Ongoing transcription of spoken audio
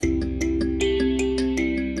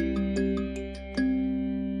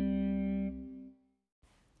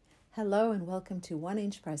Hello and welcome to 1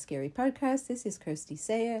 Inch per Scary podcast. This is Kirsty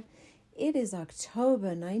Sayer. It is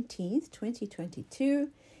October 19th, 2022,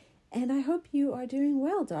 and I hope you are doing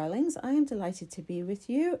well, darlings. I am delighted to be with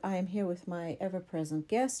you. I am here with my ever-present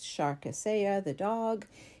guest, Sharka Sayer, the dog.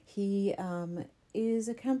 He is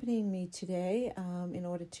accompanying me today in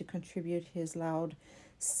order to contribute his loud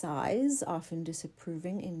sighs, often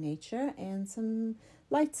disapproving in nature, and some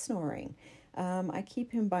light snoring. I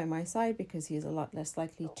keep him by my side because he is a lot less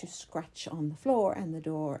likely to scratch on the floor and the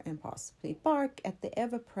door and possibly bark at the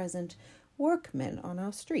ever-present workmen on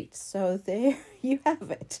our streets. So there you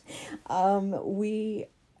have it. We,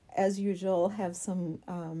 as usual, have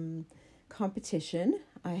some competition.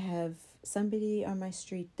 I have somebody on my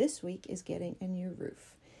street this week is getting a new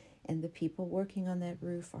roof. And the people working on that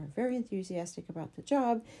roof are very enthusiastic about the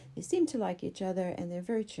job. They seem to like each other and they're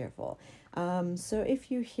very cheerful. So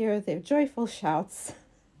if you hear their joyful shouts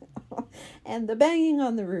and the banging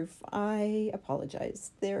on the roof, I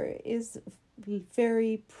apologize. There is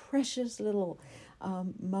very precious little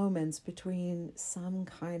moments between some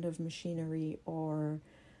kind of machinery or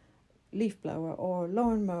leaf blower or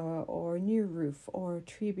lawnmower or new roof or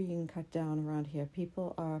tree being cut down around here.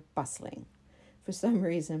 People are bustling. For some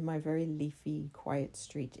reason, my very leafy, quiet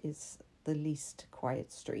street is the least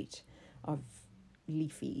quiet street of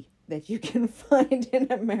leafy that you can find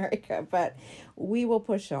in America, but we will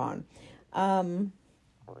push on.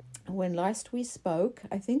 When last we spoke,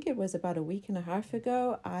 I think it was about a week and a half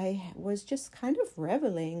ago, I was just kind of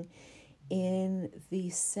reveling in the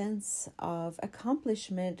sense of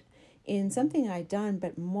accomplishment in something I'd done,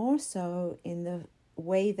 but more so in the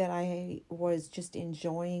way that I was just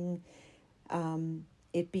enjoying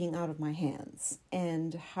it being out of my hands,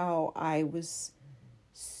 and how I was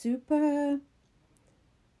super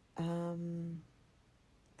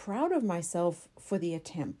proud of myself for the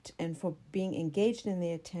attempt and for being engaged in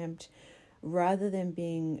the attempt rather than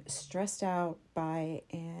being stressed out by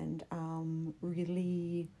and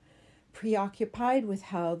really preoccupied with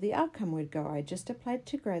how the outcome would go. I just applied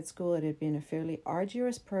to grad school. It had been a fairly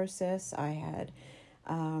arduous process. I had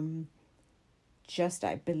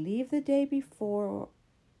I believe the day before,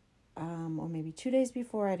 or maybe 2 days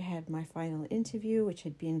before, I'd had my final interview, which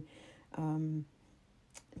had been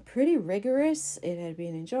pretty rigorous. It had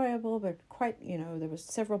been enjoyable, but quite, there was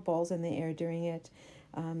several balls in the air during it.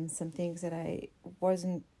 Some things that I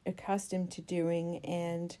wasn't accustomed to doing,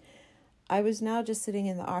 and I was now just sitting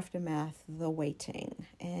in the aftermath, the waiting,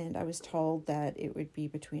 and I was told that it would be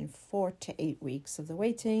between 4 to 8 weeks of the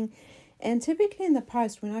waiting. And typically in the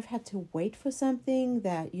past, when I've had to wait for something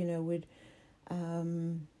that, would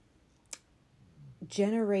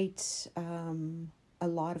generate a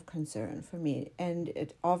lot of concern for me, and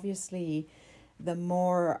it obviously, the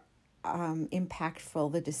more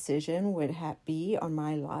impactful the decision would be on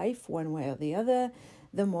my life, one way or the other,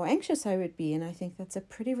 the more anxious I would be. And I think that's a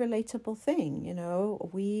pretty relatable thing.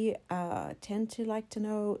 We tend to like to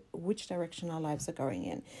know which direction our lives are going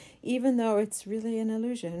in, even though it's really an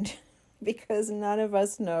illusion. Because none of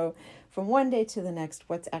us know from one day to the next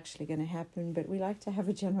what's actually going to happen, but we like to have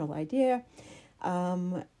a general idea,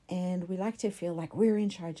 and we like to feel like we're in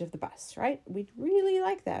charge of the bus, right? We really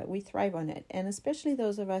like that. We thrive on it, and especially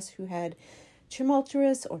those of us who had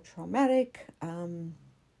tumultuous or traumatic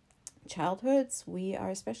childhoods, we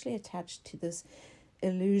are especially attached to this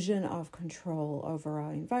illusion of control over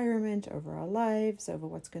our environment, over our lives, over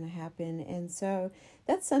what's going to happen. And so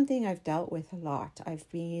that's something I've dealt with a lot. I've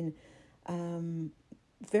been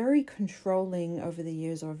very controlling over the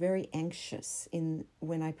years, or very anxious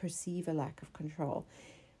when I perceive a lack of control.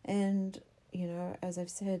 And, as I've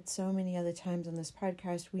said so many other times on this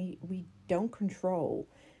podcast, we don't control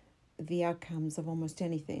the outcomes of almost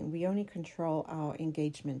anything. We only control our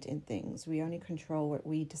engagement in things. We only control what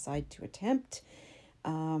we decide to attempt,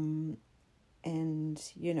 and,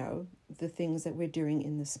 the things that we're doing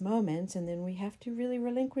in this moment. And then we have to really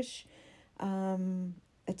relinquish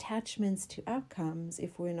attachments to outcomes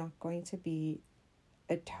if we're not going to be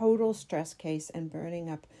a total stress case and burning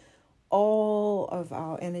up all of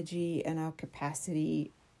our energy and our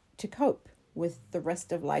capacity to cope with the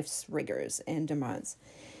rest of life's rigors and demands.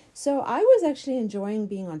 So I was actually enjoying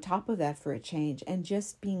being on top of that for a change, and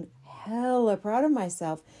just being hella proud of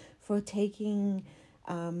myself for taking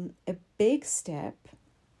a big step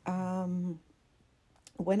when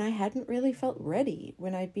I hadn't really felt ready,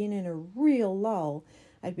 when I'd been in a real lull.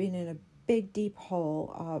 I'd been in a big, deep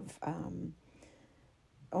hole of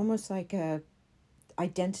almost like a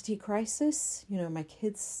identity crisis. My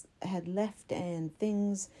kids had left, and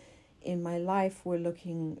things in my life were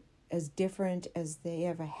looking as different as they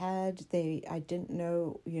ever had. I didn't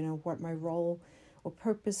know, what my role or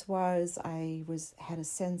purpose was. I had a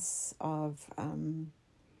sense of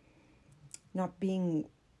not being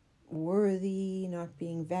worthy, not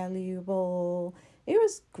being valuable. It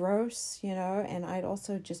was gross, and I'd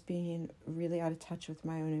also just been really out of touch with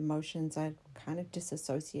my own emotions. I'd kind of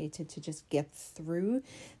disassociated to just get through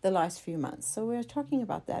the last few months. So we were talking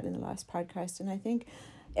about that in the last podcast, and I think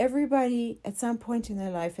everybody at some point in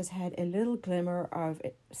their life has had a little glimmer of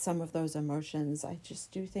some of those emotions. I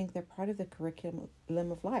just do think they're part of the curriculum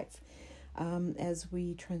of life. As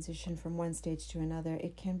we transition from one stage to another,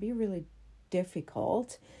 it can be really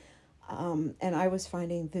difficult. And I was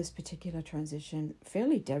finding this particular transition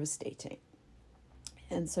fairly devastating.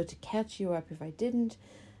 And so to catch you up, if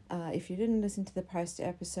you didn't listen to the past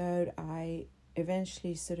episode, I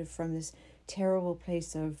eventually sort of from this terrible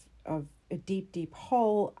place of a deep, deep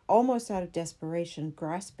hole, almost out of desperation,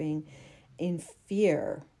 grasping in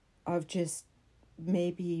fear of just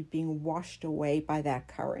maybe being washed away by that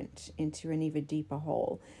current into an even deeper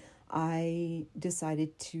hole, I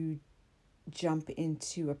decided to jump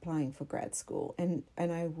into applying for grad school. And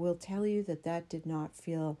I will tell you that did not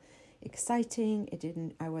feel exciting.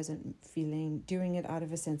 I wasn't doing it out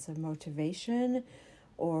of a sense of motivation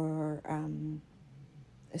or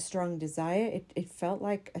a strong desire. It felt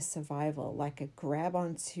like a survival, like a grab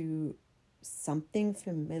onto something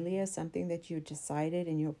familiar, something that you decided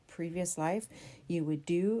in your previous life you would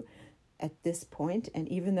do at this point. And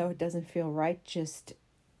even though it doesn't feel right, just,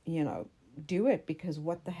 do it, because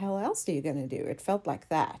what the hell else are you going to do? It felt like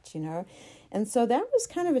that, And so that was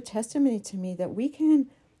kind of a testimony to me that we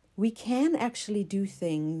can actually do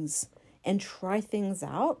things and try things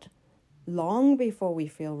out long before we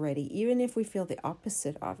feel ready, even if we feel the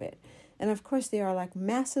opposite of it. And of course, there are like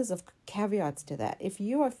masses of caveats to that. If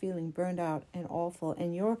you are feeling burned out and awful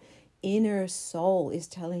and your inner soul is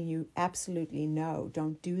telling you absolutely no,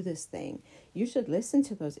 don't do this thing, you should listen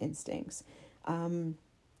to those instincts.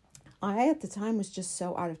 I, at the time, was just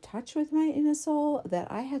so out of touch with my inner soul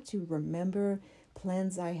that I had to remember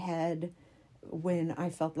plans I had when I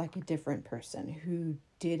felt like a different person who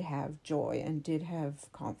did have joy and did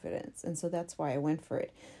have confidence. And so that's why I went for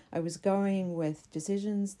it. I was going with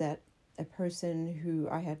decisions that a person who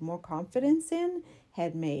I had more confidence in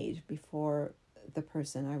had made before the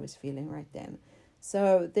person I was feeling right then.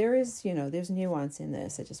 So there's nuance in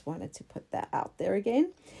this. I just wanted to put that out there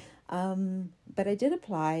again. But I did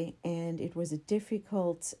apply, and it was a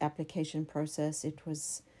difficult application process. It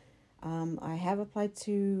was, I have applied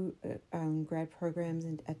to grad programs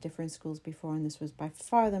at different schools before, and this was by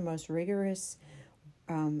far the most rigorous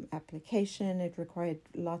application. It required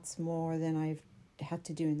lots more than I've had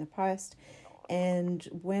to do in the past. And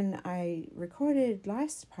when I recorded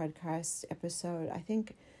last podcast episode, I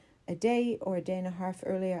think a day or a day and a half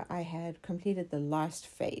earlier, I had completed the last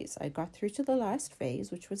phase. I got through to the last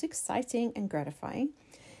phase, which was exciting and gratifying,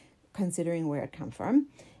 considering where it come from.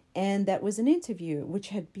 And that was an interview, which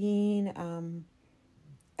had been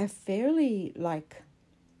a fairly,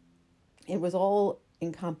 it was all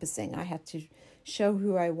encompassing. I had to show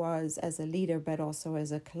who I was as a leader, but also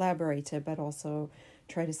as a collaborator, but also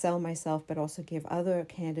try to sell myself, but also give other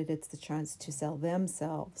candidates the chance to sell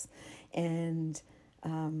themselves. And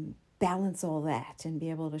balance all that and be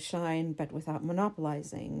able to shine, but without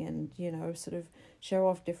monopolizing, and, sort of show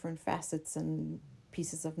off different facets and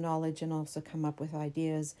pieces of knowledge, and also come up with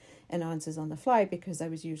ideas and answers on the fly, because I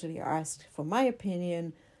was usually asked for my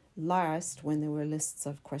opinion last when there were lists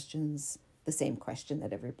of questions, the same question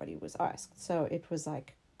that everybody was asked. So it was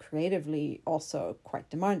like creatively also quite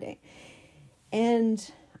demanding.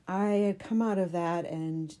 And I had come out of that,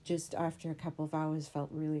 and just after a couple of hours felt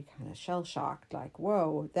really kind of shell-shocked, like,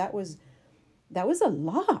 whoa, that was a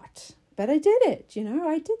lot, but I did it,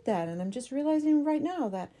 I did that. And I'm just realizing right now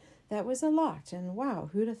that was a lot. And wow,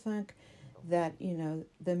 who'd have thunk that,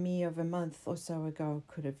 the me of a month or so ago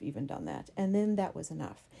could have even done that. And then that was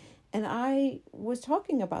enough. And I was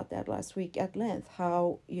talking about that last week at length,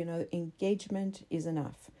 how, engagement is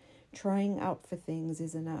enough. Trying out for things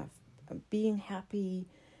is enough. Being happy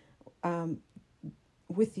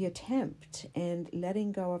with the attempt, and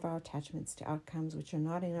letting go of our attachments to outcomes which are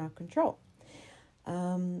not in our control.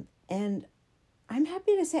 And I'm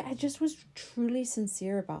happy to say I just was truly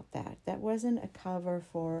sincere about that. That wasn't a cover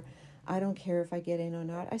for, I don't care if I get in or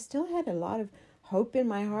not. I still had a lot of hope in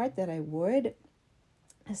my heart that I would.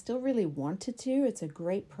 I still really wanted to. It's a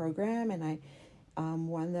great program, and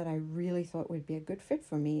one that I really thought would be a good fit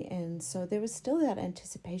for me. And so there was still that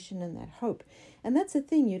anticipation and that hope. And that's the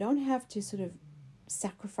thing, you don't have to sort of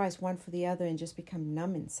sacrifice one for the other and just become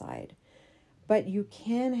numb inside. But you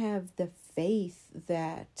can have the faith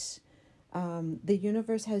that The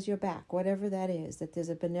universe has your back, whatever that is, that there's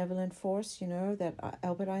a benevolent force, that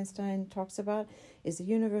Albert Einstein talks about. Is the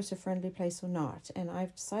universe a friendly place or not? And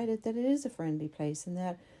I've decided that it is a friendly place, and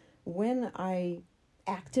that when I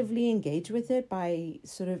actively engage with it by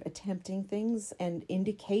sort of attempting things and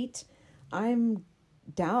indicate I'm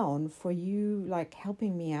down for you, like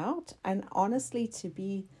helping me out. And honestly, to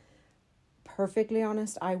be perfectly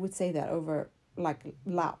honest, I would say that over like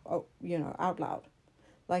loud, out loud.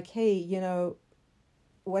 Like, hey,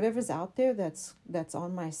 whatever's out there that's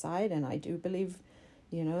on my side, and I do believe,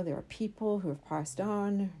 there are people who have passed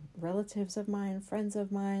on, relatives of mine, friends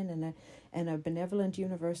of mine, and a benevolent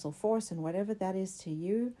universal force, and whatever that is to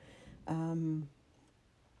you,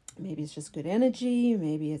 maybe it's just good energy,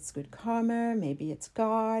 maybe it's good karma, maybe it's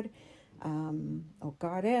God, or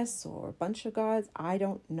goddess, or a bunch of gods. I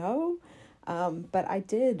don't know, but I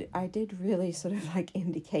did really sort of like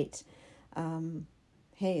indicate,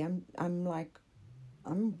 hey,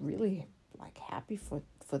 I'm really like happy for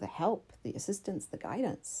the help, the assistance, the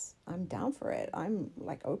guidance. I'm down for it. I'm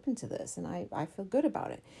like open to this, and I feel good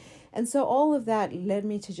about it. And so all of that led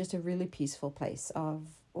me to just a really peaceful place of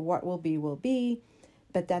what will be,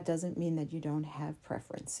 but that doesn't mean that you don't have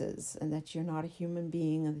preferences, and that you're not a human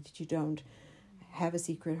being, and that you don't have a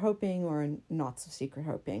secret hoping or a not so secret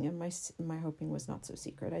hoping. And my hoping was not so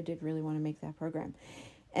secret. I did really want to make that program.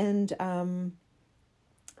 And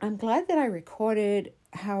I'm glad that I recorded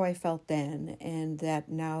how I felt then, and that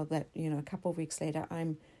now that, a couple of weeks later,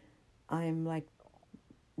 I'm like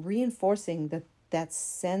reinforcing that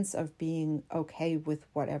sense of being okay with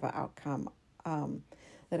whatever outcome,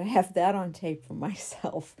 that I have that on tape for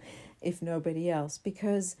myself, if nobody else,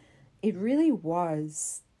 because it really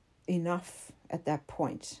was enough at that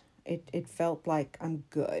point. It felt like I'm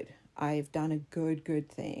good. I've done a good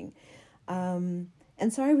thing.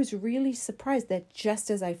 And so I was really surprised that just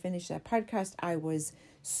as I finished that podcast, I was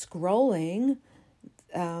scrolling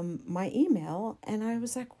my email, and I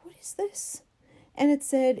was like, what is this? And it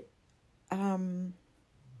said,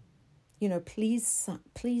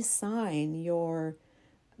 please sign your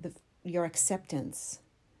acceptance.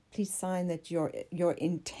 Please sign that your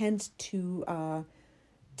intent to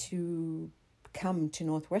come to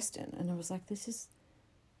Northwestern. And I was like, this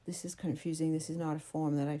is confusing. This is not a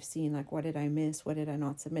form that I've seen. Like, what did I miss? What did I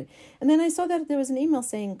not submit? And then I saw that there was an email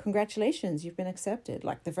saying, congratulations, you've been accepted,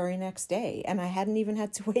 like the very next day. And I hadn't even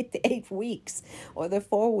had to wait the 8 weeks or the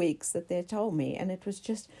 4 weeks that they told me. And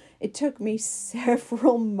it took me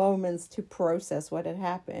several moments to process what had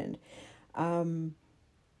happened. And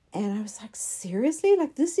I was like, seriously?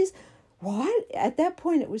 Like, this is what? At that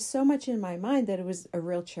point, it was so much in my mind that it was a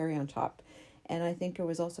real cherry on top. And I think it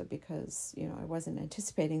was also because, I wasn't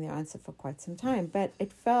anticipating the answer for quite some time. But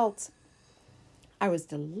I was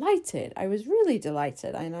delighted. I was really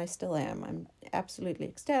delighted. And I still am. I'm absolutely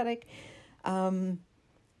ecstatic.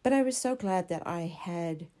 But I was so glad that I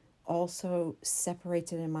had also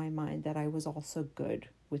separated in my mind that I was also good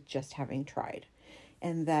with just having tried.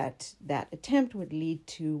 And that attempt would lead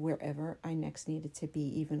to wherever I next needed to be,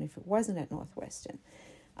 even if it wasn't at Northwestern.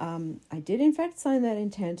 I did, in fact, sign that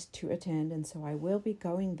intent to attend, and so I will be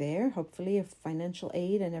going there, hopefully, if financial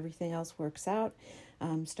aid and everything else works out,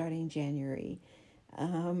 starting January.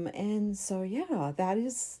 And so, yeah,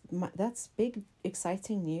 that's big,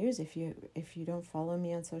 exciting news. If you don't follow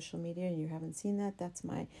me on social media and you haven't seen that, that's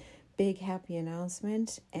my big, happy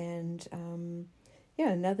announcement. And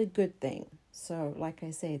another good thing. So, like I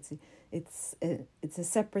say, it's a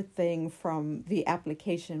separate thing from the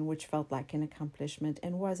application, which felt like an accomplishment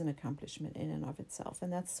and was an accomplishment in and of itself.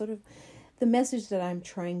 And that's sort of the message that I'm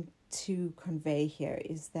trying to convey here,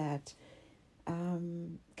 is that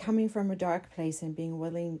coming from a dark place and being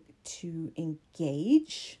willing to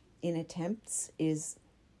engage in attempts is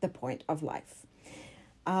the point of life.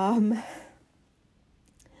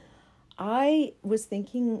 I was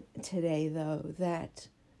thinking today, though, that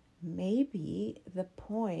maybe the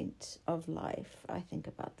point of life, I think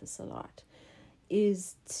about this a lot,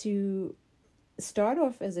 is to start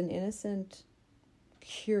off as an innocent,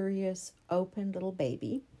 curious, open little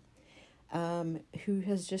baby who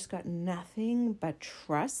has just got nothing but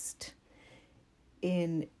trust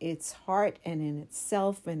in its heart and in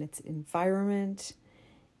itself and its environment,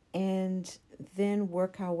 and then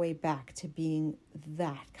work our way back to being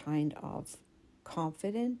that kind of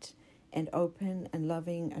confident and open and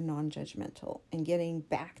loving and non-judgmental, and getting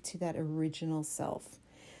back to that original self,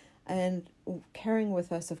 and carrying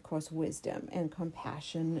with us, of course, wisdom and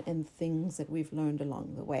compassion and things that we've learned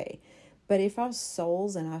along the way. But if our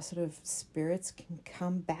souls and our sort of spirits can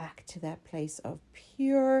come back to that place of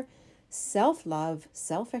pure self-love,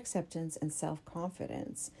 self-acceptance, and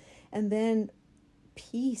self-confidence, And then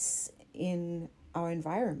peace in our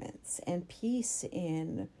environments, and peace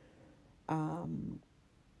in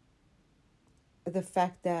the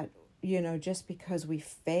fact that, just because we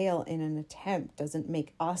fail in an attempt doesn't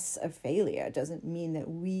make us a failure, doesn't mean that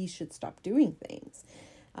we should stop doing things.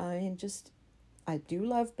 I do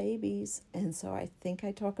love babies, and so I think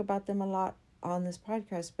I talk about them a lot on this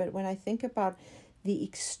podcast, but when I think about the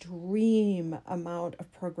extreme amount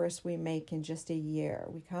of progress we make in just a year,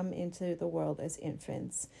 we come into the world as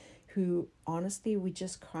infants who, honestly, we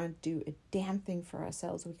just can't do a damn thing for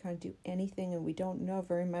ourselves. We can't do anything, and we don't know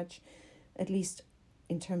very much, at least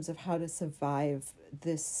in terms of how to survive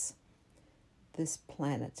this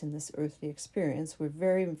planet and this earthly experience. We're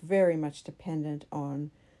very, very much dependent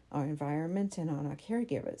on our environment and on our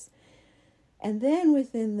caregivers. And then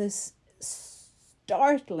within this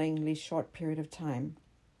startlingly short period of time,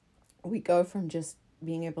 we go from just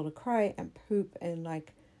being able to cry and poop and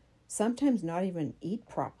sometimes not even eat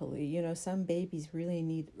properly. Some babies really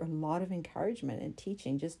need a lot of encouragement and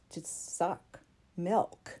teaching just to suck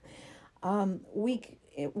milk.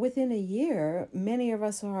 Within a year, many of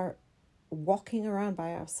us are walking around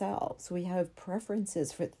by ourselves. We have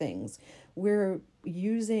preferences for things. We're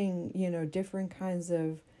using, different kinds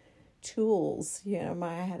of tools.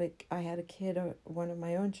 I had a kid, one of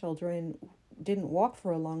my own children, didn't walk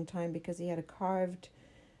for a long time because he had a carved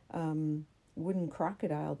wooden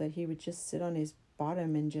crocodile that he would just sit on his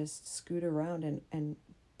bottom and just scoot around and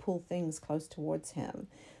pull things close towards him,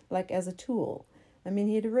 as a tool. I mean,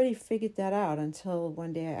 he had already figured that out until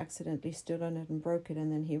one day I accidentally stood on it and broke it,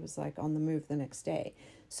 and then he was on the move the next day.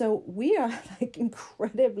 So we are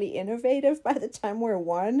incredibly innovative by the time we're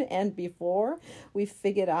one and before. We've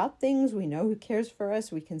figured out things. We know who cares for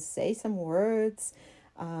us. We can say some words.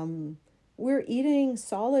 We're eating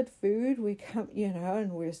solid food. We come,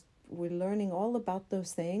 and we're learning all about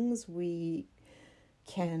those things. We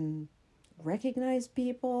can recognize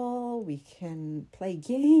people, we can play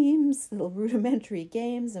games, little rudimentary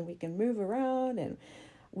games, and we can move around, and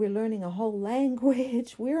we're learning a whole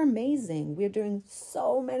language. We're amazing. We're doing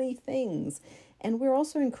so many things, and we're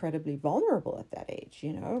also incredibly vulnerable at that age.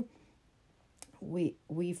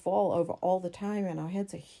 We fall over all the time, and our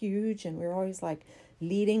heads are huge, and we're always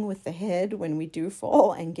leading with the head when we do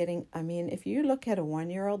fall and if you look at a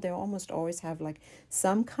 1-year-old, they almost always have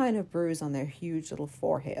some kind of bruise on their huge little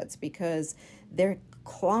foreheads because they're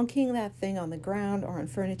clonking that thing on the ground or on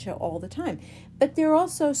furniture all the time. But they're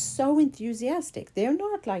also so enthusiastic. They're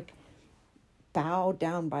not bowed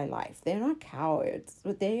down by life. They're not cowards,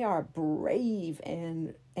 but they are brave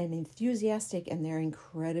and enthusiastic, and they're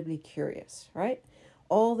incredibly curious, right?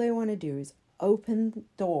 All they want to do is open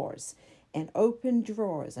doors and open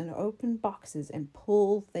drawers and open boxes and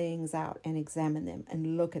pull things out and examine them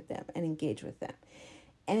and look at them and engage with them.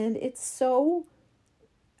 And it's so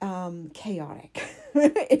chaotic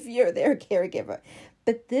if you're their caregiver.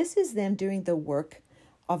 But this is them doing the work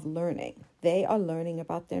of learning. They are learning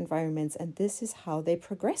about their environments, and this is how they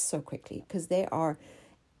progress so quickly, because they are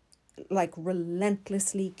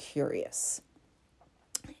relentlessly curious.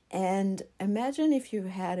 And imagine if you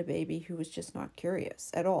had a baby who was just not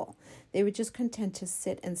curious at all. They were just content to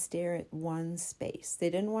sit and stare at one space. They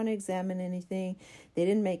didn't want to examine anything. They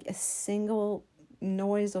didn't make a single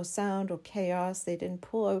noise or sound or chaos. They didn't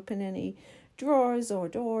pull open any drawers or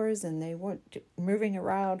doors, and they weren't moving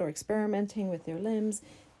around or experimenting with their limbs.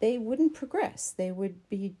 They wouldn't progress. They would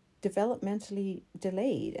be developmentally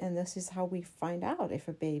delayed. And this is how we find out if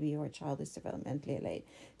a baby or a child is developmentally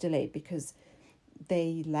delayed, because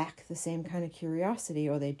they lack the same kind of curiosity,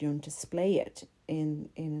 or they don't display it in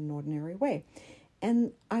an ordinary way.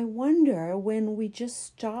 And I wonder, when we just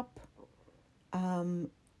stop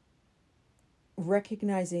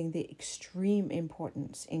recognizing the extreme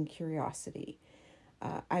importance in curiosity,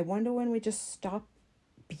 I wonder when we just stop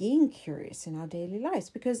being curious in our daily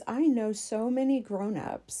lives, because I know so many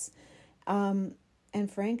grown-ups, and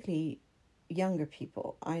frankly, younger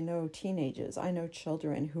people. I know teenagers, I know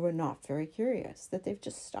children who are not very curious, that they've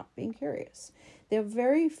just stopped being curious. They're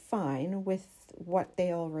very fine with what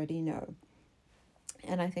they already know.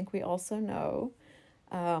 And I think we also know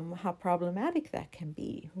how problematic that can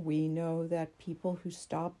be. We know that people who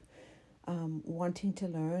stop wanting to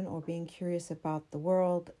learn or being curious about the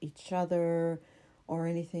world, each other, or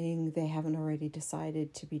anything they haven't already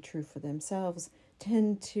decided to be true for themselves,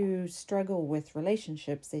 tend to struggle with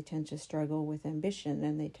relationships. They tend to struggle with ambition,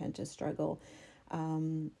 and they tend to struggle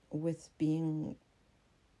with being,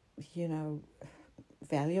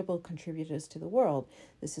 valuable contributors to the world.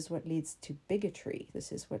 This is what leads to bigotry.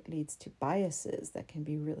 This is what leads to biases that can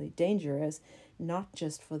be really dangerous, not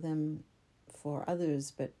just for them, for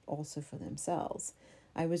others, but also for themselves.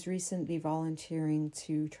 I was recently volunteering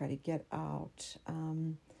to try to get out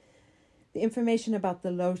the information about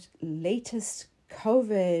the latest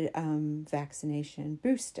COVID vaccination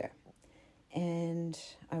booster. And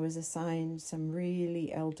I was assigned some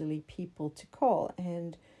really elderly people to call,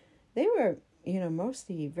 and they were,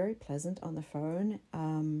 mostly very pleasant on the phone.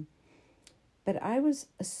 But I was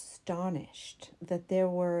astonished that there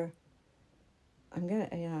were, I'm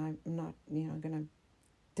not gonna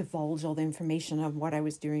divulge all the information of what I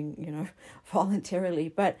was doing, voluntarily,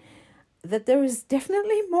 but that there was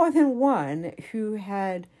definitely more than one who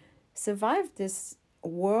had survived this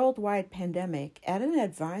worldwide pandemic at an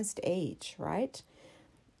advanced age, right?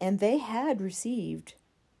 And they had received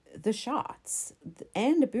the shots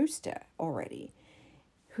and a booster already,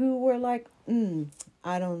 who were like,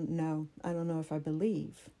 I don't know if I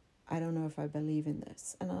believe. I don't know if I believe in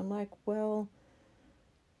this. And I'm like, well,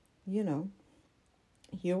 you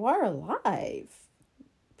are alive,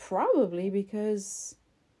 probably because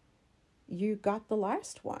you got the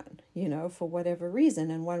last one, for whatever reason.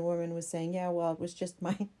 And one woman was saying, yeah, well, it was just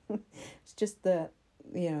it's just the,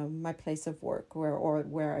 my place of work where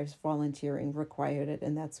I was volunteering required it.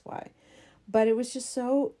 And that's why. But it was just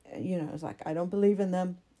so, it was like, I don't believe in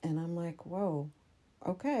them. And I'm like, whoa,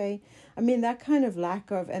 okay. I mean, that kind of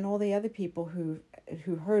lack of, and all the other people who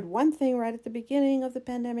heard one thing right at the beginning of the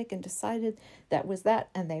pandemic and decided that was that,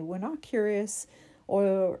 and they were not curious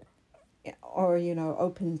or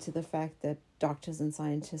open to the fact that doctors and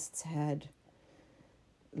scientists had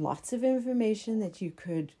lots of information that you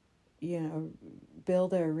could,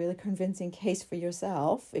 build a really convincing case for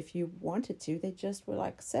yourself if you wanted to. They just were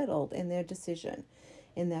like settled in their decision,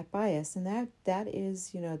 in that bias. And that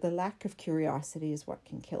is, the lack of curiosity is what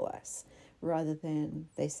can kill us, rather than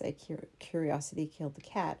they say curiosity killed the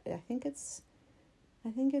cat. I think it's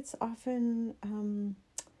often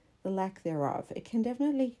the lack thereof. It can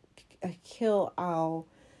definitely kill our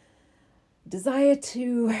desire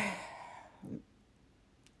to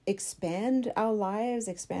expand our lives,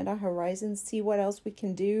 expand our horizons, see what else we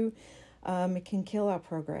can do. It can kill our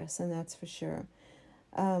progress, and that's for sure.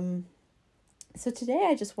 So today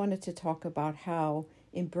I just wanted to talk about how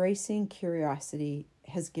embracing curiosity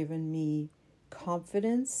has given me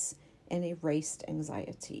confidence and erased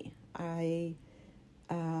anxiety. I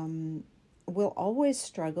will always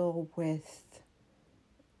struggle with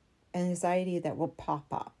anxiety that will pop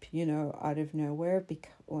up, out of nowhere,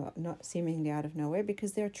 not seemingly out of nowhere,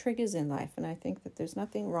 because there are triggers in life. And I think that there's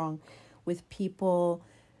nothing wrong with people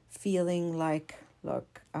feeling like,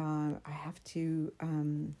 look, I have to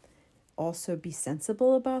also be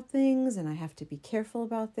sensible about things, and I have to be careful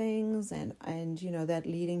about things, and that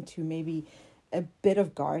leading to maybe a bit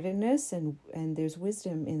of guardedness, and there's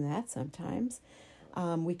wisdom in that sometimes.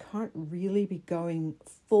 We can't really be going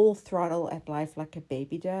full throttle at life like a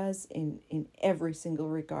baby does in every single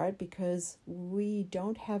regard, because we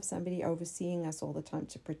don't have somebody overseeing us all the time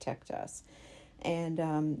to protect us. And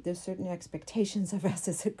there's certain expectations of us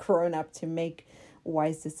as a grown-up to make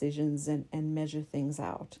wise decisions and measure things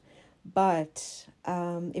out. But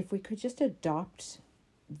if we could just adopt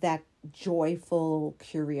that joyful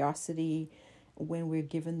curiosity when we're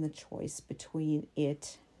given the choice between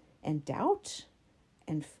it and doubt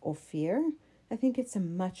or fear, I think it's a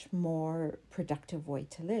much more productive way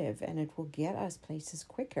to live, and it will get us places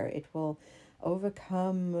quicker. It will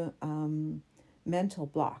overcome mental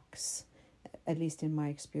blocks. At least in my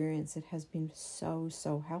experience, it has been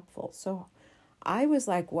so helpful. So I was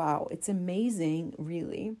like, wow, it's amazing,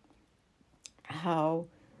 really, how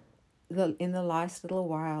in the last little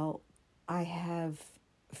while I have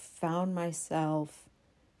found myself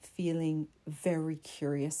feeling very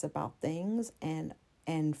curious about things,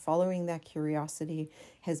 and following that curiosity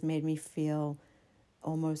has made me feel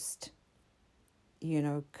almost,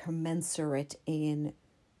 commensurate in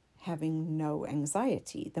having no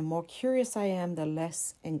anxiety. The more curious I am, the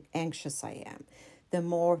less anxious I am. The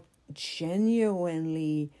more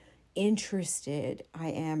genuinely interested I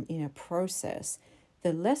am in a process,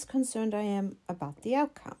 the less concerned I am about the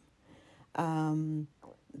outcome.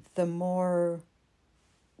 The more,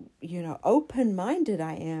 open-minded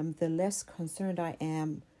I am, the less concerned I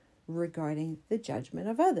am regarding the judgment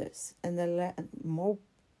of others. And the more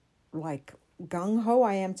like gung-ho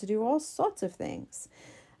I am to do all sorts of things.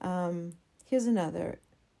 Here's another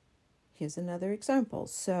example.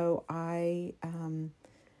 So I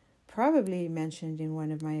probably mentioned in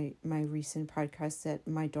one of my recent podcasts that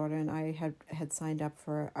my daughter and I had signed up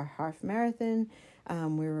for a half marathon.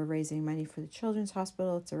 We were raising money for the Children's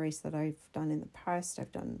Hospital. It's a race that I've done in the past.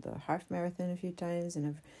 I've done the half marathon a few times, and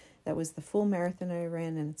I've That was the full marathon I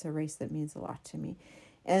ran, and it's a race that means a lot to me.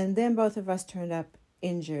 And then both of us turned up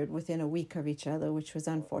injured within a week of each other, which was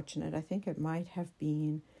unfortunate. I think it might have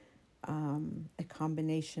been a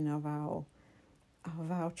combination of our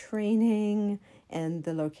training and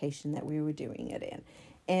the location that we were doing it in.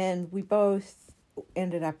 And we both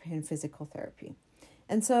ended up in physical therapy.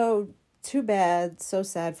 And so, too bad, so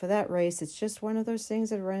sad for that race. It's just one of those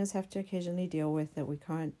things that runners have to occasionally deal with, that we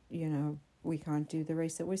can't do the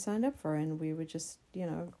race that we signed up for, and we were just,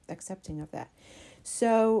 accepting of that.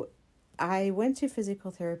 So I went to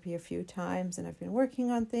physical therapy a few times, and I've been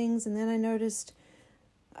working on things, and then I noticed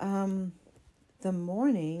the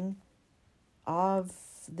morning of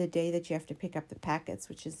the day that you have to pick up the packets,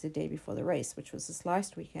 which is the day before the race, which was this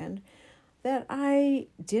last weekend, that I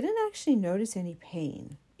didn't actually notice any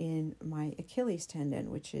pain in my Achilles tendon,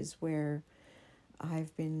 which is where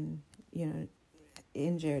I've been,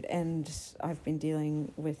 injured and I've been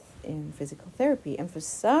dealing with in physical therapy. And for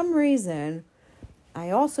some reason, I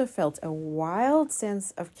also felt a wild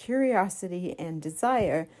sense of curiosity and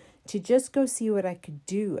desire to just go see what I could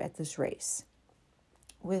do at this race.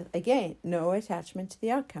 With, again, no attachment to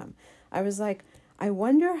the outcome. I was like, I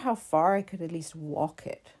wonder how far I could at least walk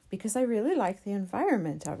it, because I really like the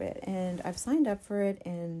environment of it, and I've signed up for it,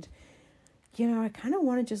 and, I kind of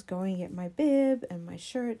want to just go and get my bib and my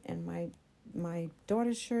shirt and my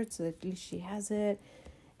daughter's shirt so that at least she has it.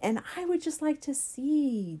 And I would just like to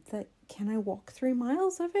see that, can I walk 3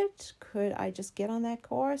 miles of it? Could I just get on that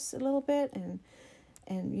course a little bit and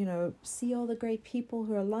see all the great people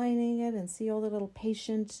who are lining it, and see all the little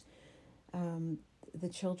patient, the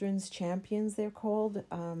children's champions, they're called,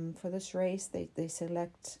 for this race. They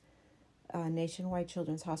select, Nationwide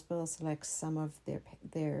Children's Hospital selects some of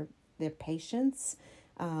their patients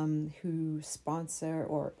who sponsor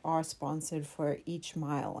or are sponsored for each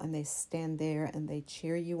mile, and they stand there and they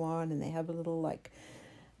cheer you on, and they have a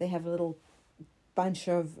little bunch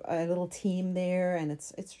of a little team there, and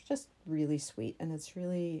it's just really sweet, and it's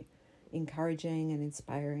really encouraging and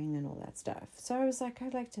inspiring and all that stuff. So I was like,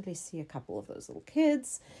 I'd like to at least see a couple of those little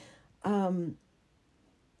kids,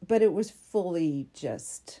 but it was fully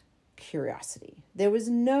just curiosity. There was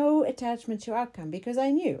no attachment to outcome, because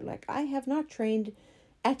I knew, like, I have not trained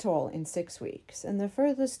at all in 6 weeks, and the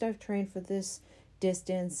furthest I've trained for this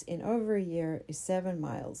distance in over a year is 7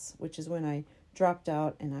 miles, which is when I dropped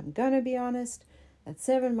out. And I'm gonna be honest, at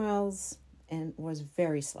 7 miles and was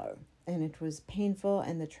very slow, and it was painful,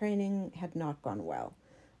 and the training had not gone well.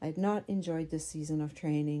 I had not enjoyed this season of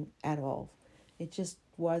training at all. It just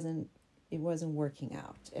wasn't working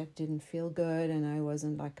out. It didn't feel good, and I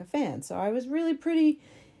wasn't like a fan. So I was really pretty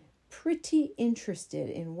interested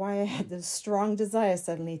in why I had this strong desire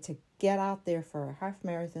suddenly to get out there for a half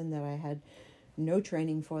marathon that I had no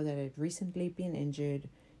training for, that had recently been injured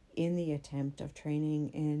in the attempt of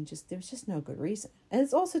training, and there was just no good reason. And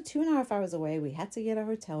it's also 2.5 hours away. We had to get a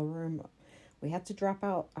hotel room. We had to drop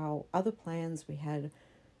out our other plans. We had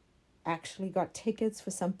actually got tickets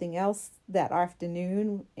for something else that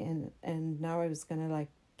afternoon, and now I was gonna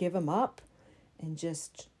give them up and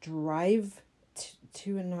just drive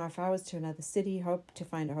 2.5 hours to another city, hope to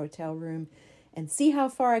find a hotel room, and see how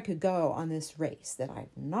far I could go on this race that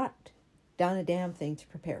I've not done a damn thing to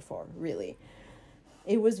prepare for, really.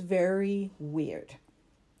 It was very weird,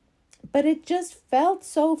 but it just felt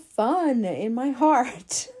so fun in my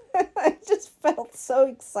heart. It just felt so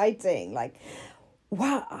exciting. Like,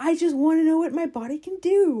 wow, I just want to know what my body can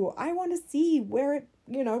do. I want to see where it,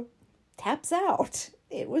 taps out.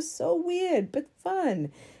 It was so weird, but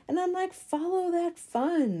fun. And I'm like, follow that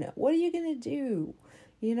fun. What are you going to do?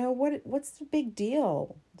 What's the big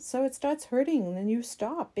deal? So it starts hurting and then you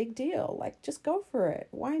stop. Big deal. Like, just go for it.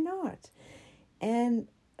 Why not? And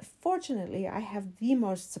fortunately, I have the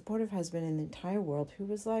most supportive husband in the entire world who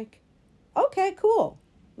was like, okay, cool.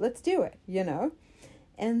 Let's do it,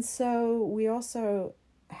 And so we also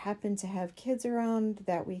happened to have kids around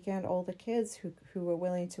that weekend, older kids who were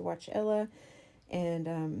willing to watch Ella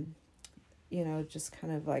and, just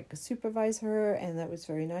kind of supervise her. And that was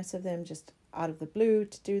very nice of them, just out of the blue,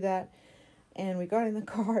 to do that. And we got in the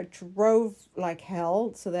car, drove like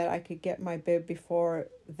hell so that I could get my bib before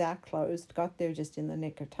that closed. Got there just in the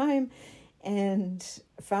nick of time and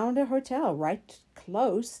found a hotel right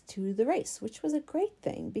close to the race, which was a great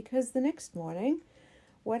thing, because the next morning,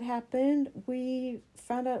 what happened, we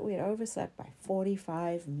found out we had overslept by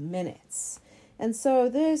 45 minutes. And so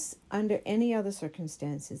this, under any other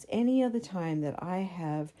circumstances, any other time that I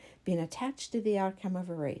have been attached to the outcome of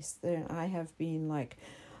a race, then I have been like,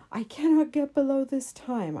 I cannot get below this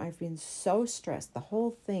time. I've been so stressed. The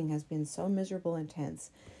whole thing has been so miserable, intense.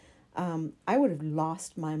 I would have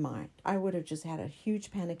lost my mind. I would have just had a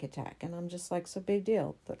huge panic attack. And I'm just like, so big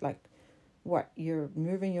deal. But like, what, you're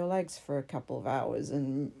moving your legs for a couple of hours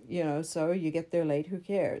and, so you get there late, who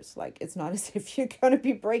cares? Like, it's not as if you're going to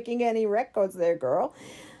be breaking any records there, girl.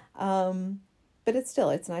 But it's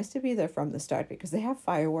nice to be there from the start because they have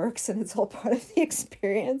fireworks and it's all part of the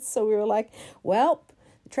experience. So we were like, well,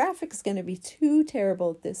 the traffic's going to be too terrible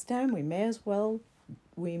at this time. We may as well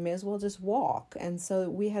just walk. And so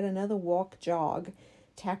we had another walk jog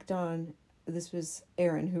tacked on. This was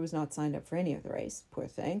Erin, who was not signed up for any of the race, poor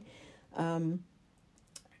thing.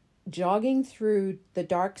 Jogging through the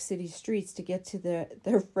dark city streets to get to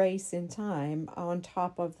the race in time on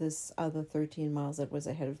top of this other 13 miles that was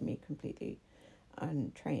ahead of me, completely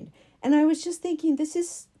untrained. And I was just thinking, this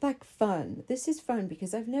is like fun. This is fun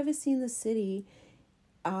because I've never seen the city,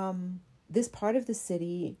 this part of the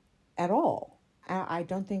city at all. I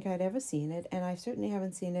don't think I'd ever seen it, and I certainly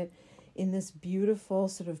haven't seen it in this beautiful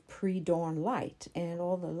sort of pre-dawn light and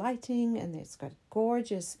all the lighting, and it's got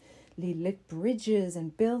gorgeously lit bridges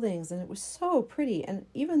and buildings, and it was so pretty. And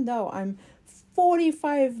even though I'm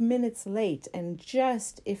 45 minutes late and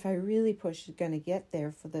just, if I really push, going to get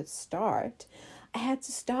there for the start, I had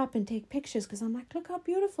to stop and take pictures because I'm like, look how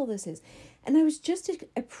beautiful this is. And I was just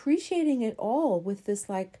appreciating it all with this,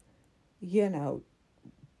 like,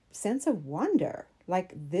 sense of wonder.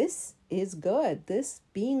 Like, this is good. This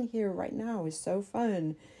being here right now is so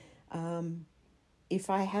fun. If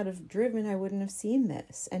I had have driven, I wouldn't have seen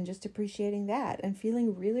this, and just appreciating that and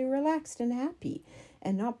feeling really relaxed and happy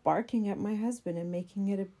and not barking at my husband and making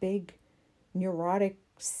it a big neurotic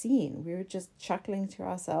scene. We were just chuckling to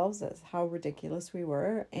ourselves as how ridiculous we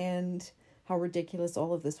were and how ridiculous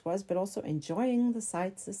all of this was, but also enjoying the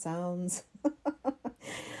sights, the sounds.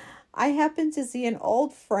 I happened to see an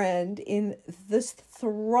old friend in this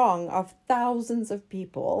throng of thousands of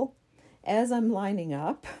people as I'm lining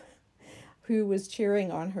up, who was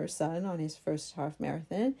cheering on her son on his first half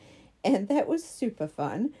marathon. And that was super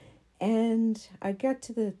fun. And I got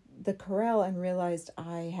to the corral and realized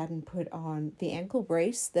I hadn't put on the ankle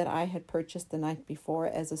brace that I had purchased the night before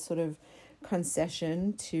as a sort of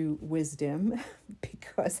concession to wisdom,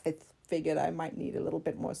 because I figured I might need a little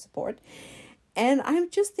bit more support. And I'm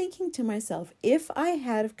just thinking to myself, if I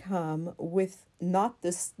had come with not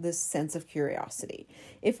this sense of curiosity,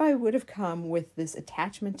 if I would have come with this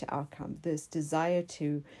attachment to outcome, this desire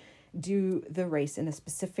to do the race in a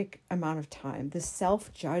specific amount of time, this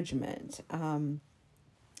self-judgment, and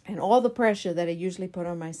all the pressure that I usually put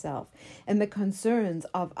on myself, and the concerns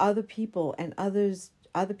of other people and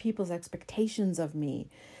other people's expectations of me,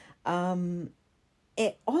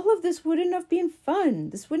 all of this wouldn't have been fun.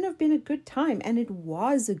 This wouldn't have been a good time. And it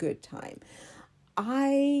was a good time.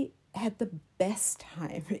 I had the best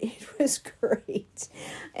time. It was great.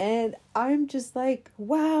 And I'm just like,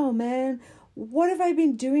 wow, man, what have I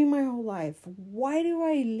been doing my whole life? Why do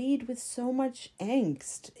I lead with so much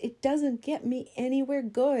angst? It doesn't get me anywhere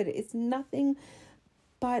good. It's nothing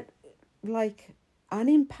but like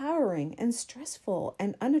unempowering and stressful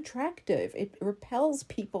and unattractive. It repels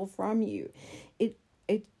people from you.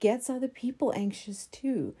 It gets other people anxious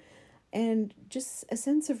too. And just a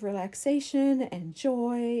sense of relaxation and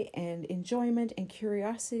joy and enjoyment and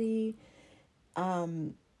curiosity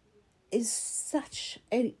is such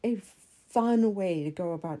a fun way to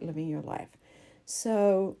go about living your life.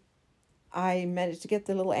 So I managed to get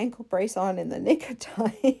the little ankle brace on in the nick of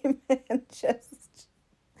time and just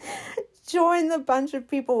join the bunch of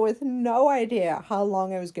people with no idea how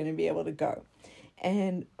long I was going to be able to go.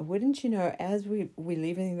 And wouldn't you know, as we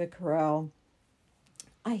leaving the corral,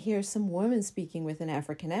 I hear some women speaking with an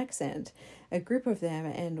African accent, a group of them,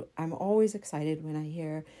 and I'm always excited when I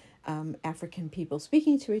hear African people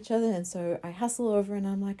speaking to each other. And so I hustle over and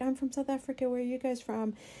I'm like, I'm from South Africa, where are you guys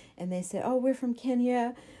from? And they said, oh, we're from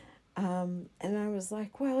Kenya. And I was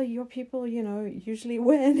like, well, your people, usually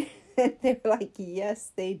win. And they were like,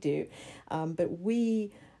 yes, they do. But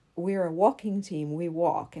we're a walking team. We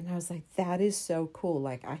walk. And I was like, that is so cool.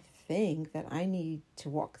 Like, I think that I need to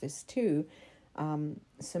walk this too.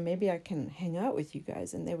 So maybe I can hang out with you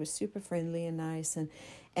guys. And they were super friendly and nice. And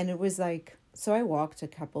it was like, so I walked a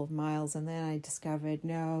couple of miles and then I discovered,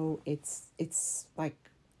 no, it's like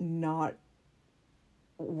not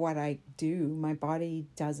what I do. My body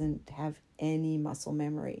doesn't have any muscle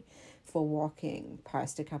memory for walking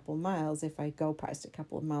past a couple of miles. If I go past a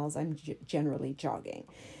couple of miles, I'm generally jogging.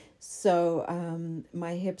 So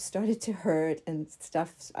my hips started to hurt and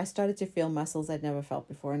stuff. I started to feel muscles I'd never felt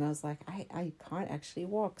before. And I was like, I can't actually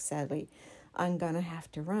walk, sadly. I'm going to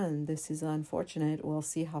have to run. This is unfortunate. We'll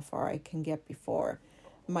see how far I can get before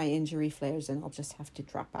my injury flares and I'll just have to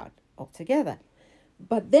drop out altogether.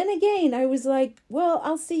 But then again, I was like, well,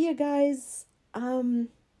 I'll see you guys.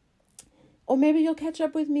 Or maybe you'll catch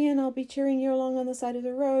up with me and I'll be cheering you along on the side of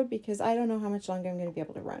the road, because I don't know how much longer I'm going to be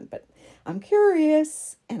able to run. But I'm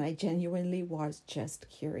curious, and I genuinely was just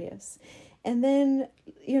curious. And then,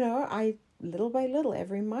 I little by little,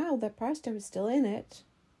 every mile that passed, I was still in it.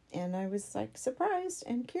 And I was like surprised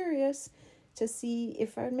and curious to see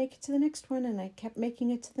if I would make it to the next one. And I kept making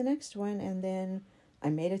it to the next one. And then I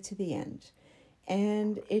made it to the end.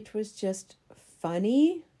 And it was just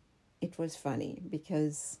funny. It was funny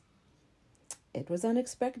because it was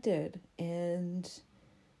unexpected and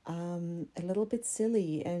a little bit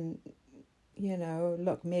silly. And,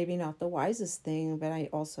 look, maybe not the wisest thing, but I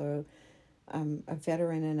also am a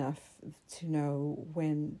veteran enough to know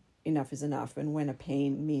when enough is enough and when a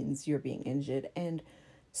pain means you're being injured. And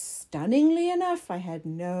stunningly enough, I had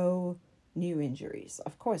no new injuries.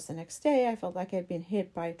 Of course, the next day I felt like I'd been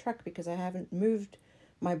hit by a truck because I haven't moved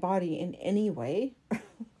my body in any way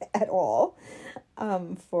at all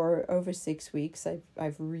for over 6 weeks. I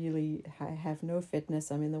have no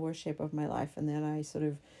fitness. I'm in the worst shape of my life. And then I sort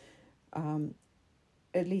of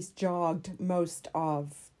at least jogged most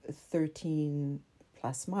of 13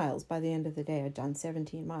 plus miles. By the end of the day, I'd done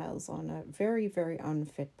 17 miles on a very, very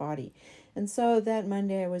unfit body. And so that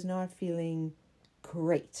Monday I was not feeling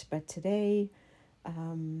great, but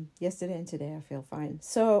yesterday and today I feel fine.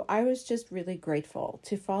 So I was just really grateful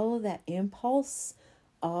to follow that impulse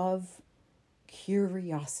of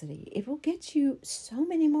curiosity. It will get you so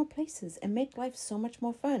many more places and make life so much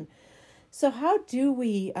more fun. So how do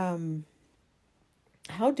we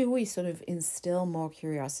sort of instill more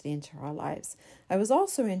curiosity into our lives? I was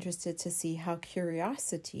also interested to see how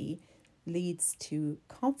curiosity leads to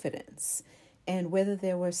confidence, and whether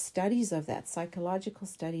there were studies of that, psychological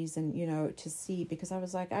studies, and, to see, because I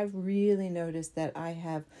was like, I've really noticed that I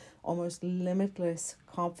have almost limitless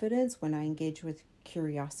confidence when I engage with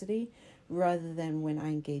curiosity rather than when I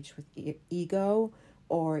engage with ego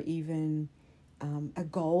or even a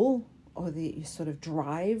goal or the sort of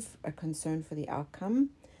drive, a concern for the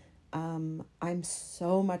outcome. I'm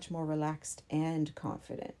so much more relaxed and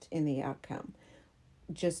confident in the outcome,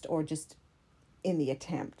 just in the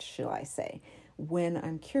attempt, shall I say, when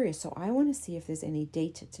I'm curious. So I want to see if there's any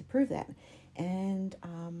data to prove that. And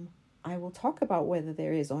I will talk about whether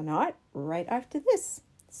there is or not right after this.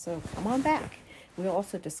 So come on back. We'll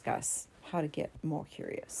also discuss how to get more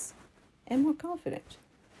curious and more confident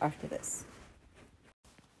after this.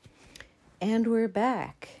 And we're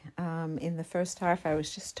back. In the first half, I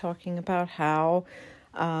was just talking about how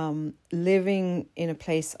living in a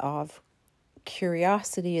place of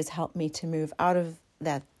curiosity has helped me to move out of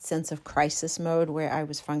that sense of crisis mode where I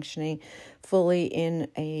was functioning fully in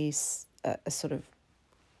a sort of,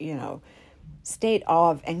 state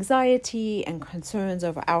of anxiety and concerns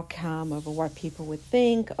over outcome, over what people would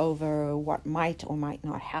think, over what might or might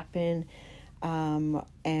not happen.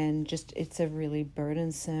 And just, it's a really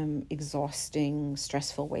burdensome, exhausting,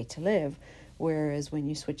 stressful way to live. Whereas when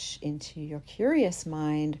you switch into your curious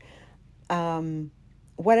mind,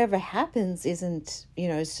 whatever happens isn't,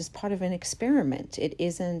 it's just part of an experiment. It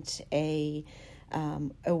isn't a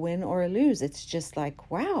win or a lose. It's just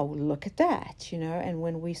like, wow, look at that, and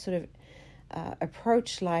when we sort of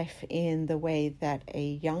approach life in the way that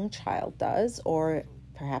a young child does, or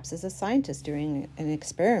perhaps as a scientist doing an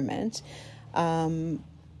experiment,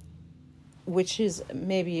 which is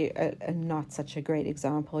maybe a not such a great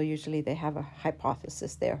example. Usually they have a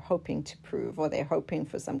hypothesis they're hoping to prove, or they're hoping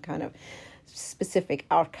for some kind of specific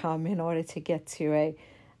outcome in order to get to a,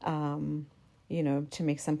 to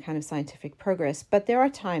make some kind of scientific progress. But there are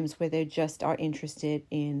times where they just are interested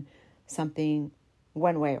in something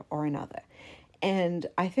one way or another. And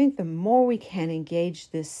I think the more we can engage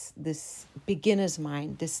this beginner's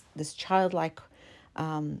mind, this childlike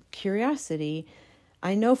curiosity,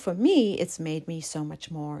 I know for me, it's made me so much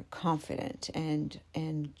more confident and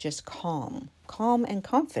just calm and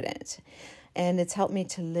confident. And it's helped me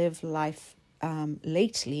to live life,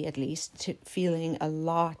 lately at least, feeling a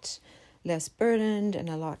lot less burdened and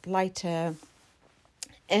a lot lighter,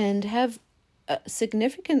 and have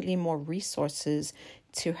significantly more resources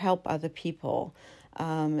to help other people,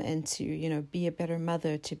 and to, be a better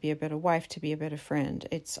mother, to be a better wife, to be a better friend.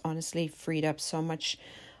 It's honestly freed up so much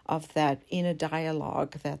of that inner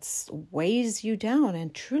dialogue that weighs you down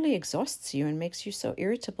and truly exhausts you and makes you so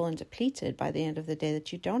irritable and depleted by the end of the day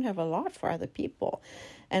that you don't have a lot for other people.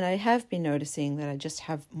 And I have been noticing that I just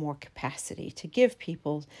have more capacity to give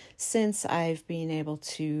people since I've been able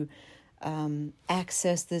to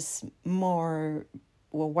access this more,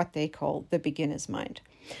 what they call the beginner's mind.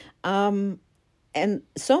 And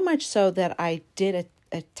so much so that I did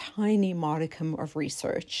a tiny modicum of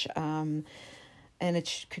research, and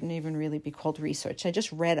it couldn't even really be called research. I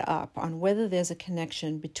just read up on whether there's a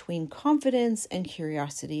connection between confidence and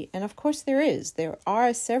curiosity. And of course there is. There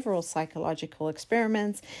are several psychological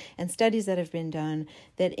experiments and studies that have been done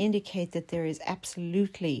that indicate that there is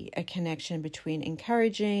absolutely a connection between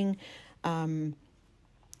encouraging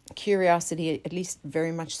curiosity, at least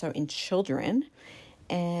very much so in children,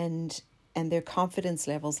 and their confidence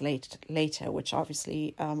levels later, which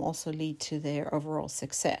obviously also lead to their overall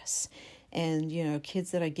success. And,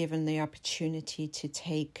 kids that are given the opportunity to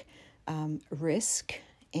take risk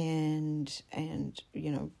and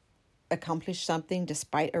accomplish something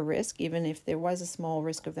despite a risk, even if there was a small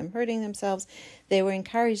risk of them hurting themselves, they were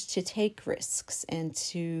encouraged to take risks and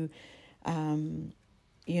to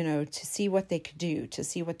see what they could do, to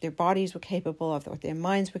see what their bodies were capable of, what their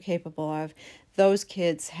minds were capable of. Those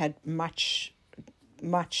kids had much,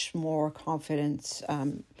 much more confidence,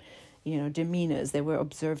 demeanors. They were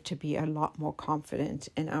observed to be a lot more confident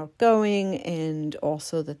and outgoing, and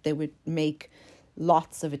also that they would make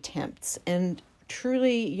lots of attempts. And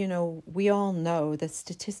truly, we all know that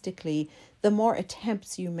statistically, the more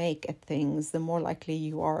attempts you make at things, the more likely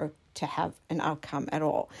you are to have an outcome at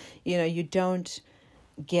all. You don't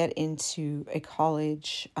get into a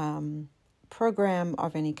college program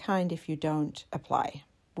of any kind if you don't apply.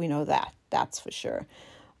 We know that's for sure.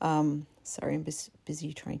 Sorry, I'm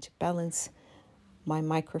busy trying to balance my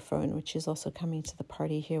microphone, which is also coming to the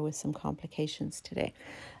party here with some complications today.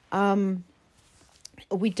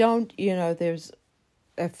 We don't, there's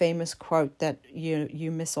a famous quote that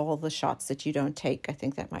you miss all the shots that you don't take. I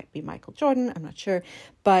think that might be Michael Jordan. I'm not sure.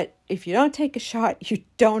 But if you don't take a shot, you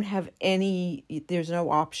don't have there's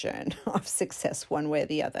no option of success one way or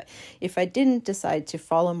the other. If I didn't decide to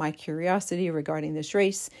follow my curiosity regarding this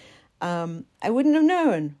race, I wouldn't have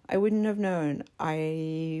known.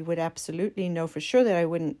 I would absolutely know for sure that I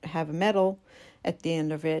wouldn't have a medal at the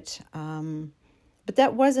end of it. But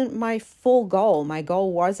that wasn't my full goal. My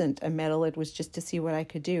goal wasn't a medal. It was just to see what I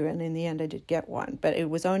could do. And in the end, I did get one. But it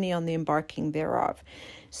was only on the embarking thereof.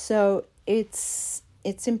 So it's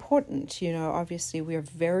important. Obviously, we are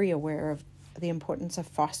very aware of the importance of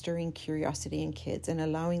fostering curiosity in kids and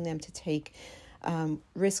allowing them to take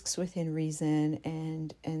risks within reason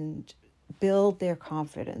and build their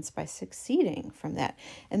confidence by succeeding from that.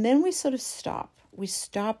 And then we sort of stop. We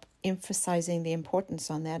stop emphasizing the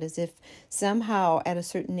importance on that, as if somehow at a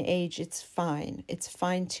certain age it's fine. It's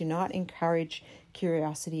fine to not encourage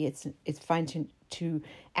curiosity. It's fine to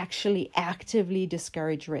actually actively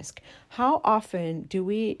discourage risk. How often do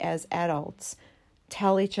we as adults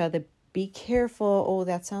tell each other, be careful, oh,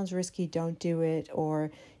 that sounds risky, don't do it,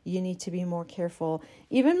 or you need to be more careful.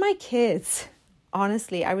 Even my kids,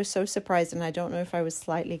 honestly, I was so surprised, and I don't know if I was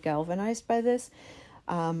slightly galvanized by this,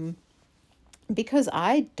 because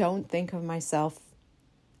I don't think of myself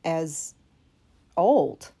as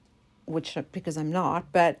old, because I'm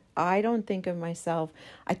not, but I don't think of myself,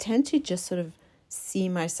 I tend to just sort of see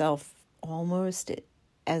myself almost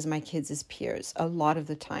as my kids as peers a lot of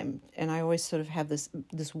the time. And I always sort of have this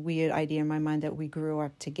weird idea in my mind that we grew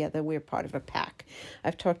up together. We're part of a pack.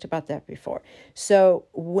 I've talked about that before. So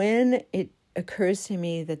when it occurs to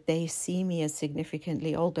me that they see me as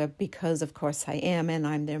significantly older, because of course I am, and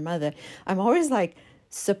I'm their mother, I'm always like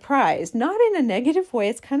surprised, not in a negative way.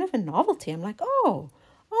 It's kind of a novelty. I'm like, oh,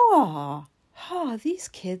 these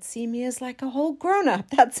kids see me as like a whole grown up.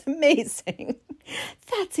 That's amazing.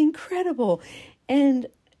 That's incredible. And,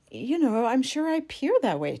 I'm sure I appear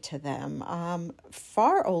that way to them,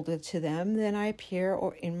 far older to them than I appear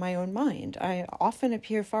or in my own mind. I often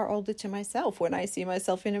appear far older to myself when I see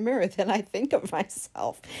myself in a mirror than I think of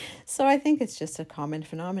myself. So I think it's just a common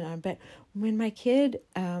phenomenon. But when my kid,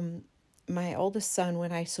 my oldest son,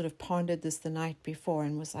 when I sort of pondered this the night before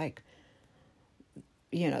and was like,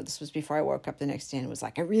 this was before I woke up the next day and was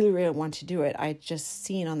like, I really, really want to do it. I just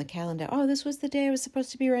seen on the calendar, oh, this was the day I was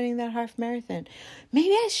supposed to be running that half marathon. Maybe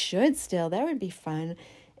I should still. That would be fun.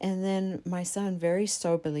 And then my son, very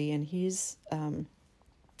soberly, and he is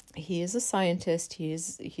a scientist.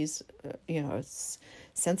 He's a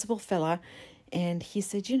sensible fella. And he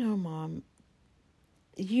said, Mom,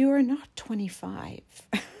 you are not 25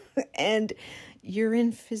 and you're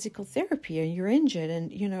in physical therapy and you're injured,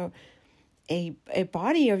 and, a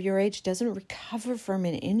body of your age doesn't recover from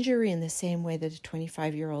an injury in the same way that a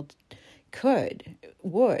 25-year-old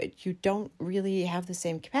would. You don't really have the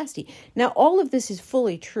same capacity. Now, all of this is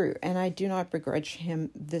fully true, and I do not begrudge him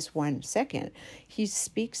this 1 second. He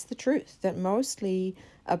speaks the truth that mostly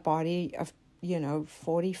a body of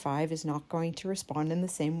 45 is not going to respond in the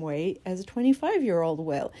same way as a 25-year-old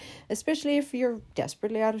will, especially if you're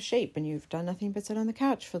desperately out of shape and you've done nothing but sit on the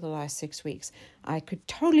couch for the last 6 weeks. I could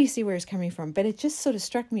totally see where it's coming from, but it just sort of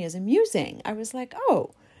struck me as amusing. I was like,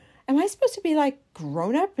 oh, am I supposed to be like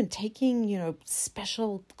grown up and taking,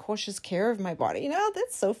 special cautious care of my body?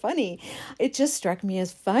 That's so funny. It just struck me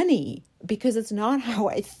as funny because it's not how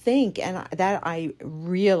I think. And that I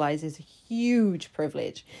realize is a huge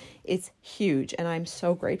privilege. It's huge. And I'm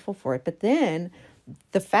so grateful for it. But then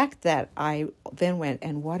the fact that I then went,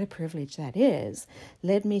 and what a privilege that is,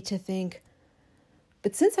 led me to think,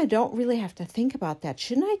 but since I don't really have to think about that,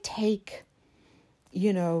 shouldn't I take,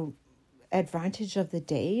 advantage of the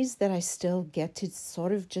days that I still get to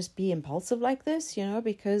sort of just be impulsive like this,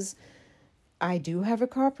 because I do have a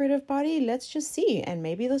cooperative body. Let's just see. And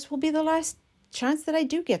maybe this will be the last chance that I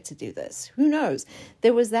do get to do this. Who knows?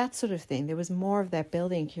 There was that sort of thing. There was more of that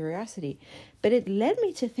building curiosity. But it led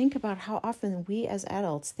me to think about how often we as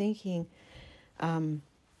adults thinking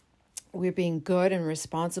we're being good and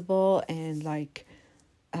responsible and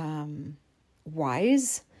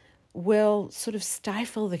wise will sort of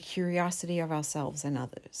stifle the curiosity of ourselves and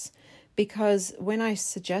others. Because when I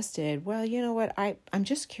suggested, well, you know what, I'm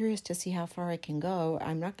just curious to see how far I can go.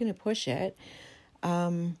 I'm not going to push it.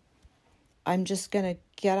 I'm just going to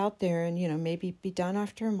get out there and, maybe be done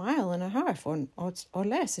after a mile and a half or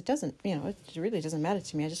less. It doesn't, it really doesn't matter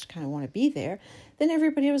to me. I just kind of want to be there. Then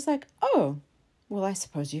everybody was like, oh, well, I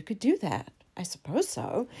suppose you could do that. I suppose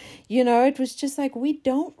so. It was just like we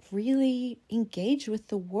don't really engage with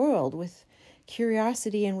the world with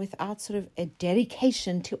curiosity and without sort of a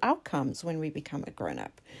dedication to outcomes when we become a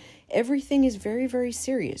grown-up. Everything is very, very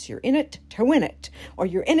serious. You're in it to win it, or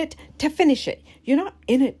you're in it to finish it. You're not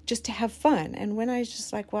in it just to have fun. And when I was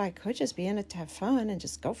just like, well, I could just be in it to have fun and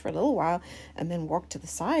just go for a little while and then walk to the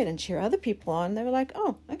side and cheer other people on, they were like,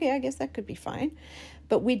 oh, okay, I guess that could be fine.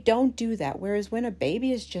 But we don't do that. Whereas when a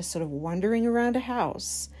baby is just sort of wandering around a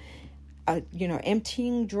house,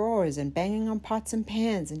 emptying drawers and banging on pots and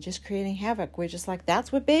pans and just creating havoc, we're just like,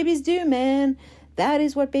 that's what babies do, man. That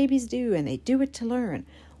is what babies do, and they do it to learn.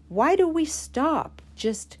 Why do we stop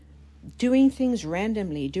just doing things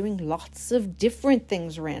randomly, doing lots of different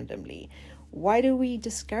things randomly? Why do we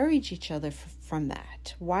discourage each other from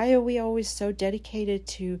that? Why are we always so dedicated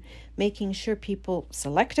to making sure people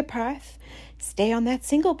select a path, stay on that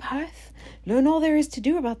single path, learn all there is to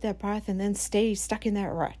do about that path, and then stay stuck in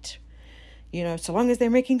that rut? So long as they're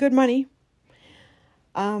making good money.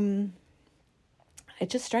 It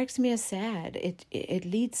just strikes me as sad. It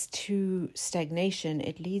leads to stagnation.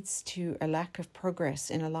 It leads to a lack of progress.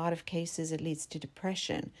 In a lot of cases, it leads to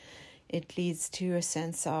depression. It leads to a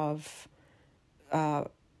sense of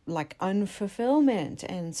unfulfillment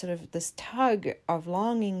and sort of this tug of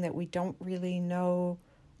longing that we don't really know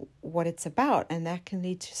what it's about. And that can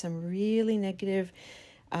lead to some really negative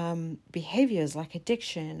behaviors like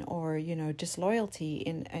addiction or, disloyalty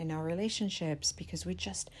in our relationships because we're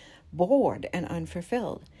just bored and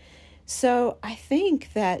unfulfilled. So I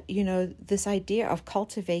think that, this idea of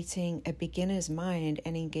cultivating a beginner's mind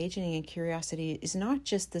and engaging in curiosity is not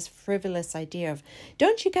just this frivolous idea of,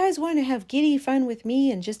 don't you guys want to have giddy fun with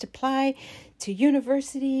me and just apply to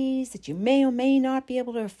universities that you may or may not be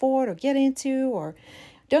able to afford or get into, or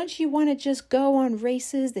don't you want to just go on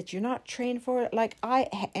races that you're not trained for? Like, I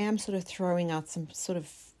am sort of throwing out some sort of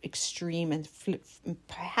extreme and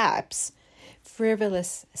perhaps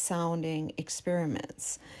frivolous sounding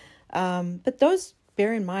experiments. But those,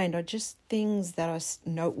 bear in mind, are just things that are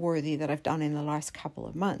noteworthy that I've done in the last couple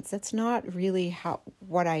of months. That's not really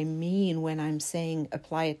what I mean when I'm saying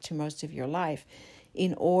apply it to most of your life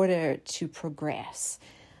in order to progress.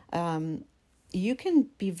 You can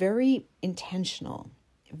be very intentional,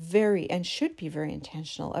 and should be very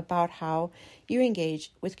intentional about how you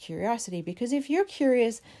engage with curiosity. Because if you're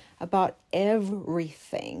curious about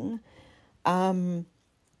everything, and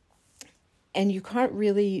you can't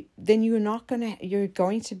really, then you're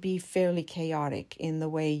going to be fairly chaotic in the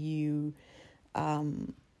way you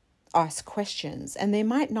ask questions, and they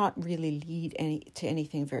might not really lead to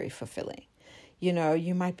anything very fulfilling.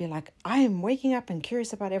 You might be like, I am waking up and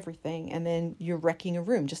curious about everything, and then you're wrecking a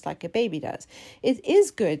room just like a baby does. It is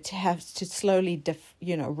good to have to slowly,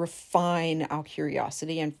 refine our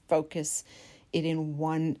curiosity and focus it in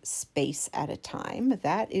one space at a time.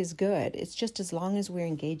 That is good. It's just as long as we're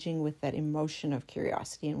engaging with that emotion of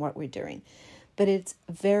curiosity in what we're doing. But it's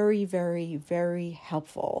very, very, very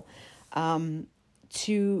helpful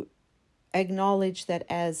to acknowledge that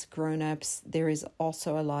as grown-ups, there is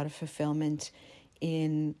also a lot of fulfillment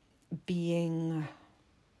in being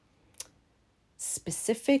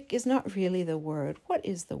specific is not really the word. What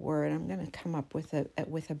is the word? I'm going to come up with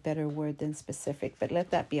a better word than specific, but let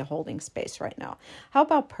that be a holding space right now. How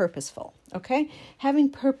about purposeful? Okay, having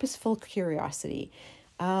purposeful curiosity,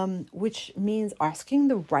 which means asking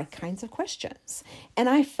the right kinds of questions. And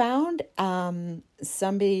I found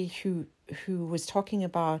somebody who was talking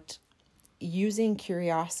about using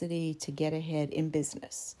curiosity to get ahead in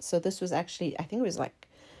business. So this was actually, I think it was like,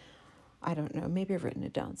 I don't know, maybe I've written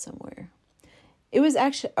it down somewhere. It was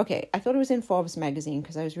actually, okay, I thought it was in Forbes magazine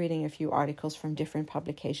because I was reading a few articles from different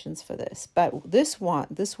publications for this. But this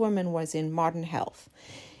woman was in Modern Health.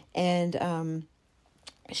 And the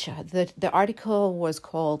article was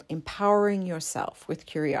called Empowering Yourself with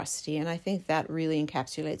Curiosity. And I think that really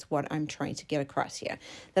encapsulates what I'm trying to get across here.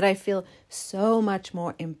 That I feel so much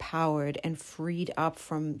more empowered and freed up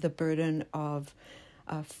from the burden of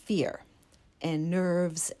fear and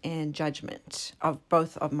nerves and judgment of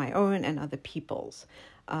both of my own and other people's,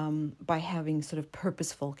 by having sort of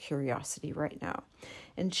purposeful curiosity right now.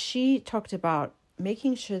 And she talked about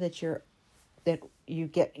making sure that you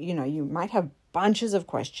get, you might have bunches of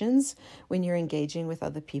questions when you're engaging with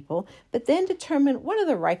other people, but then determine what are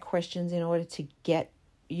the right questions in order to get,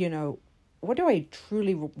 what do I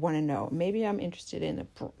truly want to know? Maybe I'm interested in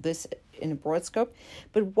this in a broad scope,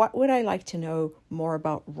 but what would I like to know more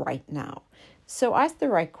about right now? So ask the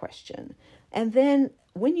right question. And then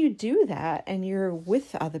when you do that and you're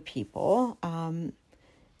with other people,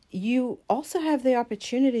 you also have the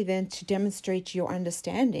opportunity then to demonstrate your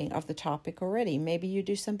understanding of the topic already. Maybe you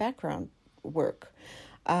do some background work.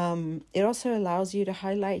 It also allows you to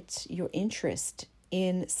highlight your interest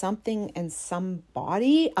in something and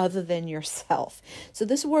somebody other than yourself. So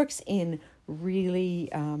this works in really,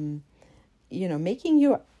 making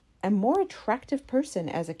you a more attractive person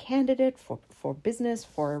as a candidate for business,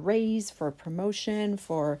 for a raise, for a promotion,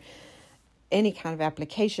 for any kind of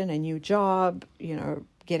application, a new job,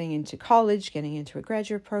 getting into college, getting into a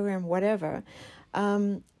graduate program, whatever.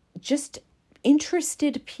 Just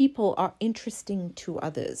interested people are interesting to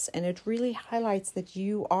others. And it really highlights that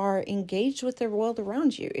you are engaged with the world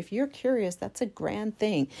around you. If you're curious, that's a grand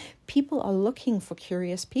thing. People are looking for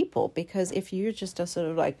curious people, because if you're just a sort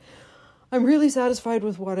of like, I'm really satisfied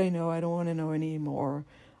with what I know, I don't want to know anymore,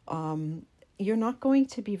 you're not going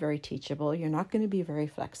to be very teachable. You're not going to be very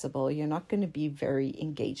flexible. You're not going to be very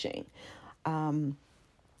engaging. And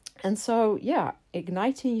so,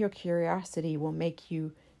 igniting your curiosity will make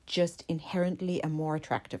you just inherently a more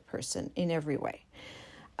attractive person in every way.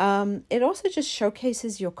 It also just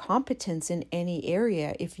showcases your competence in any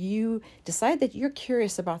area. If you decide that you're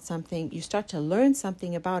curious about something, you start to learn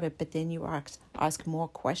something about it, but then you ask more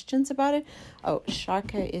questions about it. Oh,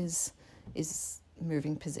 Sharka is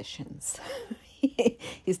moving positions.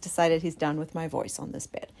 He's decided he's done with my voice on this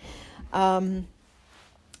bed.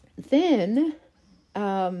 Then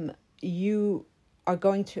you are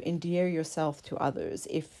going to endear yourself to others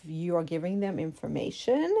if you are giving them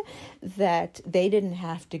information that they didn't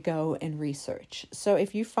have to go and research. So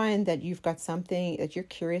if you find that you've got something, that you're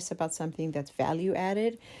curious about something that's value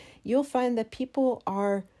added, you'll find that people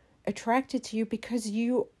are attracted to you because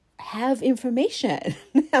you have information.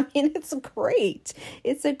 I mean, it's great.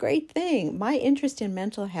 It's a great thing. My interest in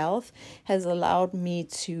mental health has allowed me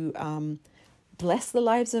to bless the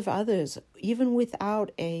lives of others, even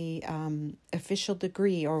without a official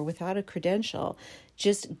degree or without a credential,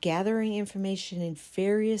 just gathering information in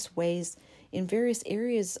various ways, in various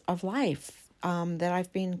areas of life that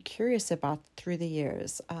I've been curious about through the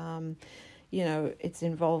years. It's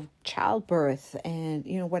involved childbirth and,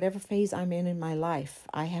 whatever phase I'm in my life,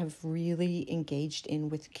 I have really engaged in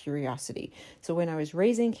with curiosity. So when I was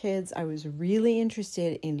raising kids, I was really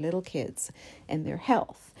interested in little kids and their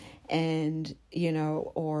health. And,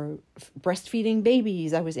 or breastfeeding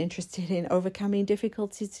babies, I was interested in overcoming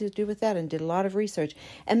difficulties to do with that and did a lot of research.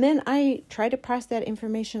 And then I tried to pass that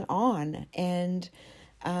information on. And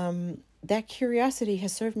that curiosity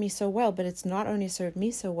has served me so well, but it's not only served me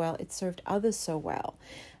so well, it's served others so well.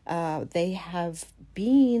 They have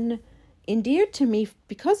been endeared to me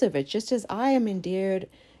because of it, just as I am endeared,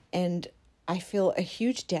 and I feel a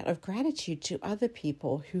huge debt of gratitude to other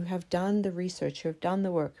people who have done the research, who have done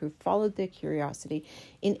the work, who followed their curiosity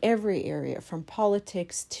in every area, from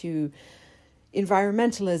politics to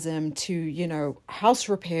environmentalism to, house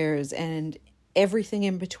repairs and everything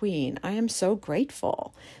in between. I am so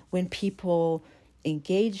grateful when people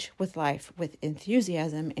engage with life with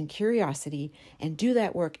enthusiasm and curiosity and do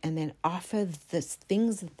that work and then offer the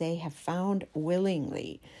things that they have found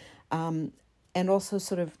willingly. And also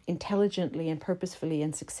sort of intelligently and purposefully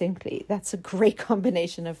and succinctly. That's a great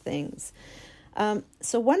combination of things.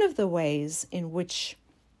 So one of the ways in which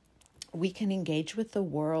we can engage with the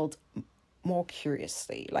world more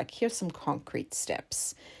curiously, like here's some concrete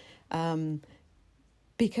steps.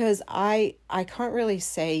 Because I can't really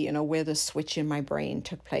say, where the switch in my brain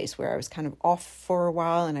took place, where I was kind of off for a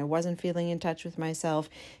while and I wasn't feeling in touch with myself,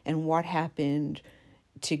 and what happened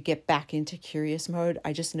to get back into curious mode.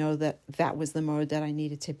 I just know that was the mode that I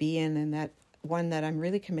needed to be in, and that one that I'm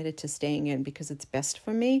really committed to staying in because it's best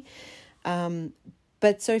for me.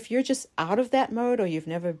 But so if you're just out of that mode, or you've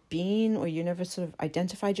never been, or you never sort of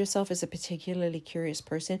identified yourself as a particularly curious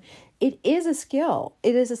person, it is a skill.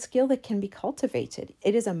 It is a skill that can be cultivated.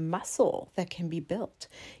 It is a muscle that can be built.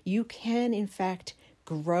 You can, in fact,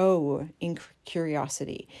 grow in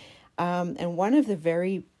curiosity. And one of the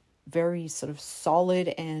very, very sort of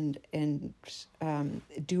solid and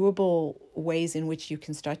doable ways in which you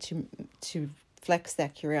can start to flex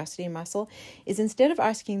that curiosity muscle is, instead of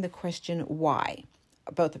asking the question why,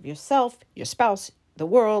 both of yourself, your spouse, the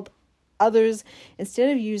world, others, instead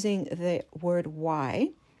of using the word why,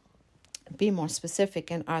 be more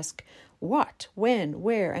specific and ask what, when,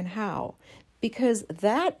 where, and how, because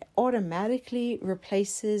that automatically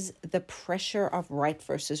replaces the pressure of right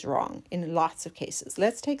versus wrong in lots of cases.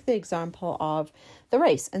 Let's take the example of the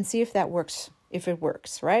race and see if that works, if it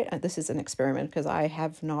works, right? This is an experiment because I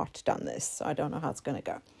have not done this, so I don't know how it's going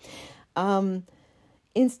to go.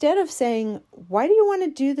 Instead of saying, why do you want to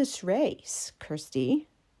do this race, Kirsty?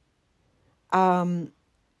 Where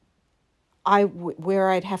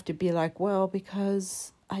I'd have to be like, well,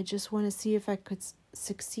 because I just want to see if I could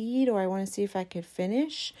succeed, or I want to see if I could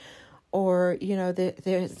finish, or,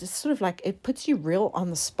 there's this sort of like, it puts you real on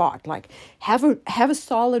the spot, like have a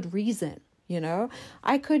solid reason,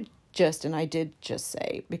 I could just, and I did just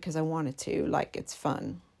say, because I wanted to, like, it's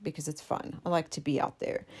fun, because it's fun. I like to be out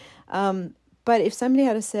there. But if somebody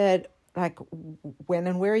had said, like, when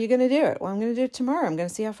and where are you going to do it? Well, I'm going to do it tomorrow. I'm going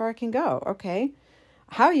to see how far I can go. Okay.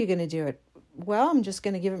 How are you going to do it? Well, I'm just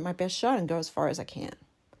going to give it my best shot and go as far as I can.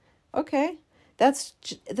 Okay. That's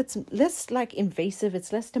less like invasive.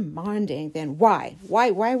 It's less demanding than why.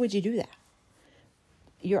 Why would you do that?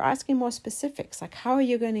 You're asking more specifics, like how are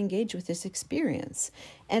you going to engage with this experience?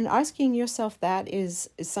 And asking yourself that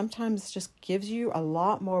is sometimes just gives you a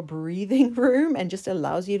lot more breathing room and just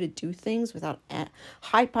allows you to do things without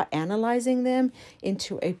hyper analyzing them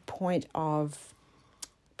into a point of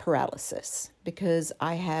paralysis. Because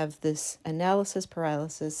I have this analysis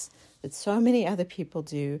paralysis that so many other people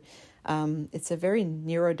do. It's a very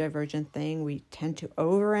neurodivergent thing. We tend to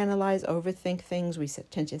overanalyze, overthink things. We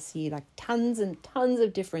tend to see like tons and tons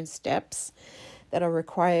of different steps that are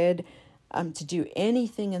required to do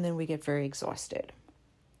anything, and then we get very exhausted.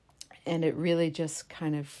 And it really just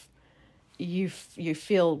kind of, you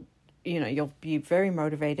feel, you'll be very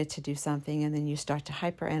motivated to do something, and then you start to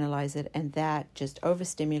hyperanalyze it, and that just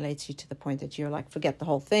overstimulates you to the point that you're like, forget the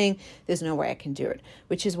whole thing. There's no way I can do it,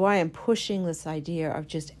 which is why I'm pushing this idea of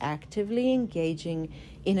just actively engaging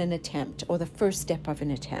in an attempt, or the first step of an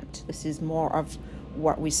attempt. This is more of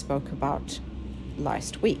what we spoke about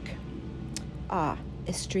last week. A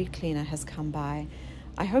street cleaner has come by.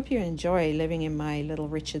 I hope you enjoy living in my little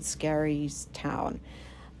Richard Scarry's town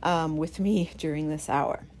with me during this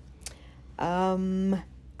hour.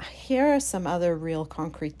 Here are some other real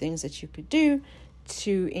concrete things that you could do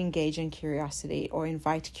to engage in curiosity or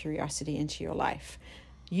invite curiosity into your life.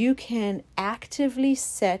 You can actively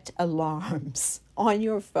set alarms on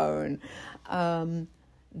your phone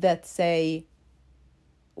that say,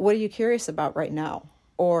 what are you curious about right now?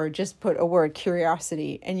 Or just put a word,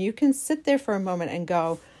 curiosity, and you can sit there for a moment and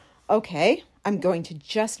go, okay, I'm going to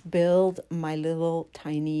just build my little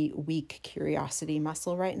tiny weak curiosity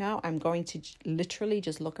muscle right now. I'm going to literally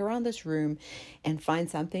just look around this room and find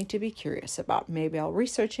something to be curious about. Maybe I'll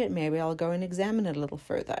research it. Maybe I'll go and examine it a little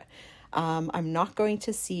further. I'm not going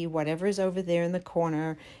to see whatever is over there in the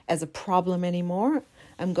corner as a problem anymore.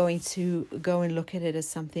 I'm going to go and look at it as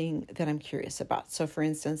something that I'm curious about. So for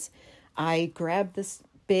instance, I grabbed this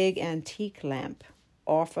big antique lamp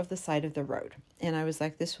off of the side of the road. And I was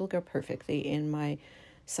like, this will go perfectly in my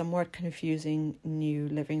somewhat confusing new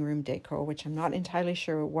living room decor, which I'm not entirely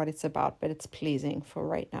sure what it's about, but it's pleasing for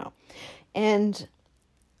right now. And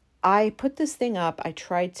I put this thing up. I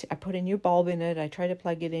put a new bulb in it. I tried to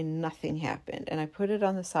plug it in. Nothing happened. And I put it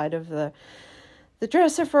on the side of the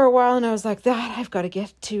dresser for a while. And I was like, that I've got to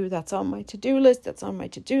get to. That's on my to-do list. That's on my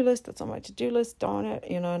to-do list. That's on my to-do list. Darn it.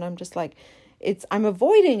 And I'm just like, I'm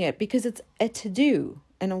avoiding it because it's a to-do.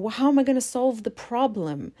 And how am I going to solve the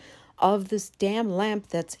problem of this damn lamp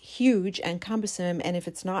that's huge and cumbersome. And if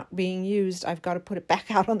it's not being used, I've got to put it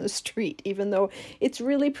back out on the street, even though it's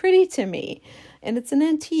really pretty to me. And it's an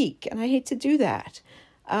antique, and I hate to do that.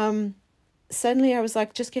 Suddenly I was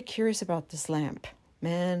like, just get curious about this lamp,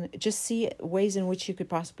 man. Just see ways in which you could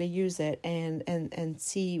possibly use it, and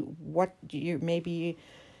see what you maybe,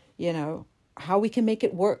 how we can make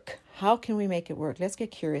it work. How can we make it work? Let's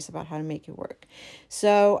get curious about how to make it work.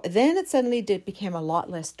 So then it suddenly became a lot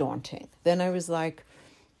less daunting. Then I was like,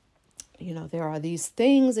 there are these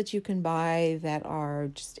things that you can buy that are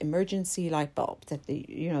just emergency light bulbs that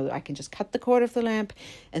I can just cut the cord of the lamp,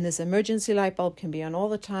 and this emergency light bulb can be on all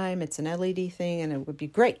the time. It's an LED thing, and it would be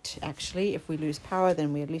great, actually. If we lose power,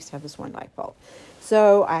 then we at least have this one light bulb.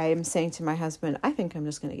 So I'm saying to my husband, I think I'm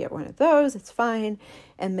just going to get one of those. It's fine.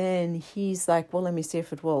 And then he's like, well, let me see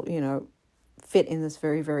if it will, fit in this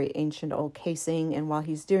very, very ancient old casing. And while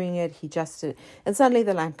he's doing it, he adjusted, and suddenly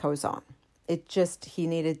the lamp goes on. He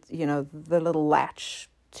needed, the little latch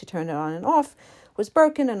to turn it on and off was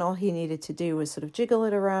broken, and all he needed to do was sort of jiggle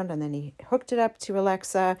it around, and then he hooked it up to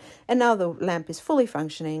Alexa, and now the lamp is fully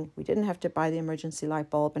functioning. We didn't have to buy the emergency light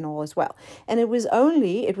bulb, and all is well. And it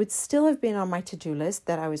would still have been on my to-do list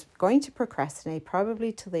that I was going to procrastinate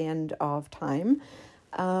probably to the end of time,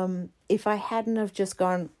 if I hadn't have just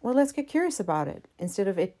gone, well, let's get curious about it, instead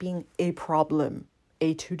of it being a problem,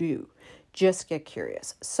 a to-do. Just get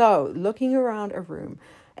curious. So looking around a room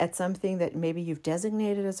at something that maybe you've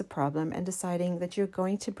designated as a problem, and deciding that you're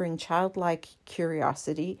going to bring childlike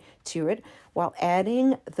curiosity to it while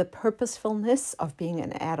adding the purposefulness of being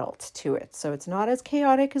an adult to it. So it's not as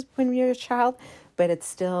chaotic as when you're a child, but it's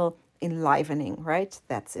still enlivening, right?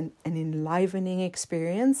 That's an enlivening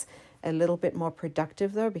experience, a little bit more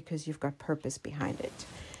productive though, because you've got purpose behind it.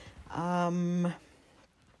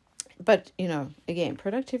 But, again,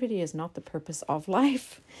 productivity is not the purpose of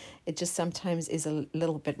life. It just sometimes is a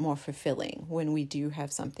little bit more fulfilling when we do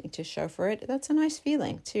have something to show for it. That's a nice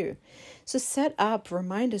feeling too. So set up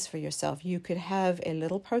reminders for yourself. You could have a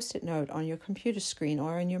little Post-it note on your computer screen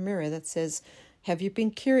or in your mirror that says, have you been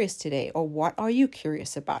curious today? Or what are you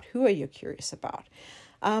curious about? Who are you curious about?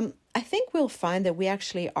 I think we'll find that we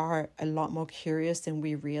actually are a lot more curious than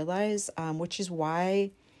we realize, which is why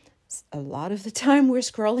a lot of the time we're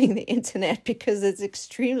scrolling the internet, because it's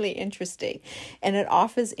extremely interesting and it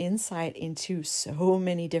offers insight into so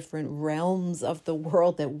many different realms of the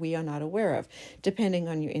world that we are not aware of, depending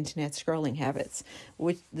on your internet scrolling habits.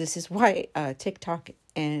 This is why TikTok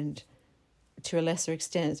and, to a lesser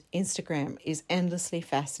extent, Instagram is endlessly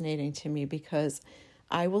fascinating to me, because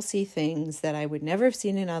I will see things that I would never have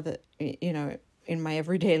seen in my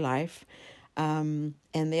everyday life.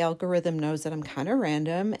 And the algorithm knows that I'm kind of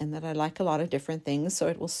random and that I like a lot of different things. So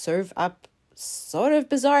it will serve up sort of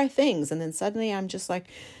bizarre things. And then suddenly I'm just like,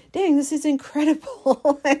 dang, this is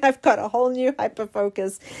incredible. And I've got a whole new hyper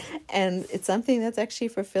focus. And it's something that's actually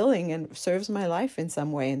fulfilling and serves my life in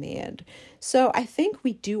some way in the end. So I think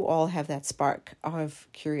we do all have that spark of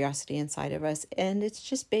curiosity inside of us. And it's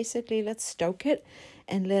just basically, let's stoke it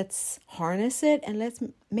and let's harness it and let's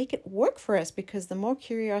make it work for us, because the more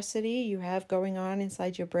curiosity you have going on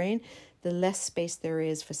inside your brain, the less space there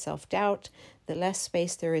is for self-doubt, the less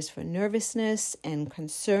space there is for nervousness and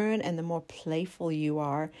concern, and the more playful you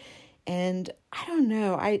are. And I don't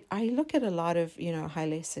know, I look at a lot of,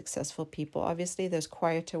 highly successful people. Obviously, there's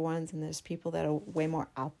quieter ones and there's people that are way more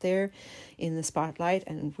out there in the spotlight,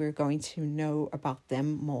 and we're going to know about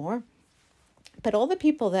them more. But all the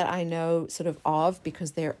people that I know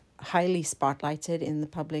because they're highly spotlighted in the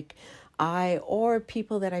public eye, or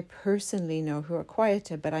people that I personally know who are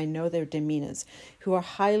quieter, but I know their demeanors, who are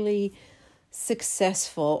highly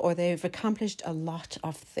successful, or they've accomplished a lot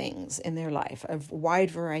of things in their life, a wide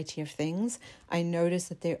variety of things, I notice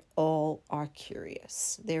that they all are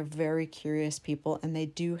curious. They're very curious people, and they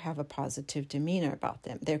do have a positive demeanor about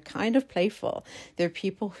them. They're kind of playful. They're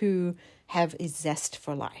people who have a zest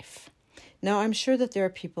for life. Now, I'm sure that there are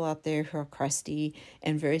people out there who are crusty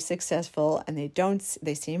and very successful, and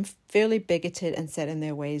they seem fairly bigoted and set in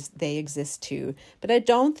their ways. They exist too. But I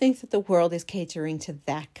don't think that the world is catering to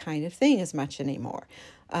that kind of thing as much anymore.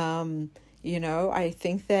 I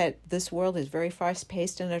think that this world is very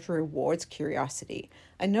fast-paced and it rewards curiosity.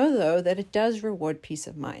 I know, though, that it does reward peace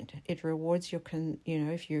of mind. It rewards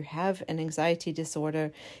if you have an anxiety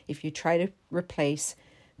disorder, if you try to replace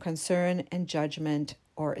concern and judgment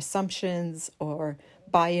or assumptions or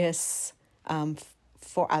bias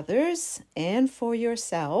for others and for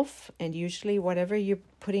yourself. And usually whatever you're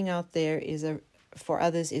putting out there for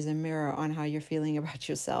others is a mirror on how you're feeling about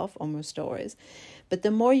yourself, almost always. But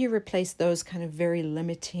the more you replace those kind of very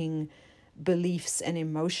limiting beliefs and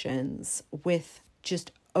emotions with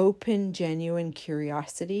just open, genuine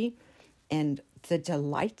curiosity and the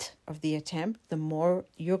delight of the attempt, the more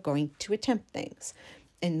you're going to attempt things.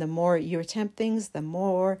 And the more you attempt things, the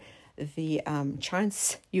more the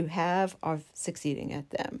chance you have of succeeding at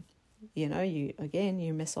them. You know,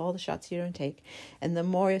 you miss all the shots you don't take. And the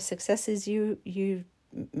more successes you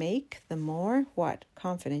make, the more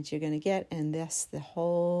confidence you're going to get. And thus the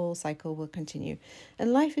whole cycle will continue.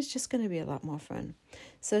 And life is just going to be a lot more fun.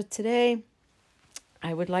 So today,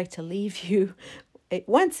 I would like to leave you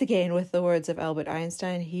once again with the words of Albert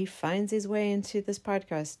Einstein. He finds his way into this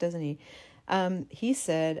podcast, doesn't he? He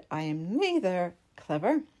said, I am neither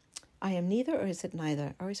clever. I am neither, or is it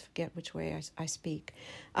neither? I always forget which way I speak.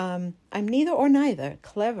 I'm neither or neither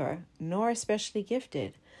clever, nor especially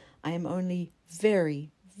gifted. I am only very,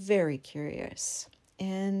 very curious.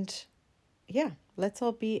 And yeah, let's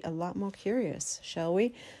all be a lot more curious, shall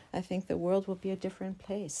we? I think the world will be a different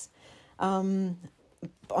place. On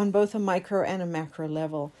both a micro and a macro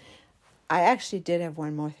level. I actually did have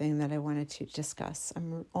one more thing that I wanted to discuss.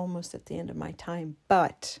 I'm almost at the end of my time,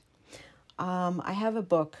 but I have a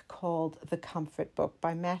book called The Comfort Book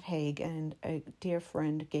by Matt Haig, and a dear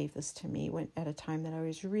friend gave this to me at a time that I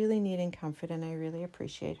was really needing comfort, and I really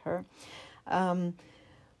appreciate her.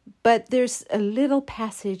 But there's a little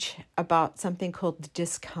passage about something called the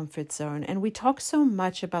discomfort zone. And we talk so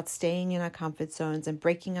much about staying in our comfort zones and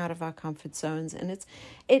breaking out of our comfort zones. And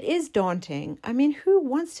it is daunting. I mean, who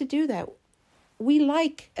wants to do that? We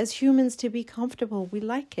like, as humans, to be comfortable. We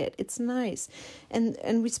like it. It's nice.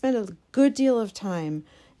 And we spend a good deal of time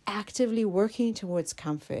actively working towards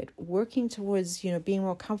comfort, working towards, being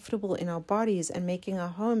more comfortable in our bodies and making our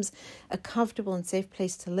homes a comfortable and safe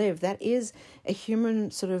place to live. That is a human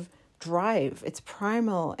sort of drive. It's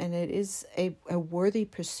primal, and it is a worthy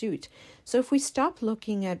pursuit. So if we stop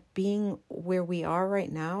looking at being where we are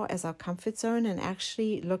right now as our comfort zone and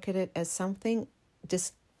actually look at it as something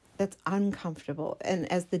that's uncomfortable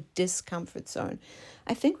and as the discomfort zone,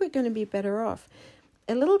 I think we're going to be better off.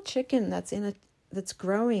 A little chicken that's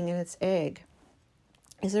growing in its egg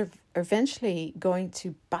is eventually going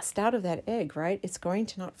to bust out of that egg, right? It's going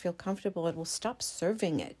to not feel comfortable. It will stop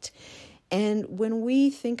serving it. And when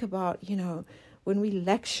we think about, when we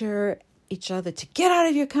lecture each other to get out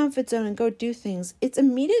of your comfort zone and go do things, it's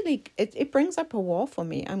immediately, it brings up a wall for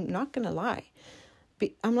me. I'm not going to lie.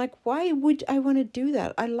 I'm like, why would I want to do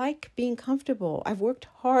that? I like being comfortable. I've worked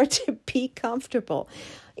hard to be comfortable.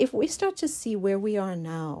 If we start to see where we are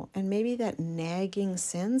now, and maybe that nagging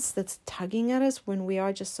sense that's tugging at us when we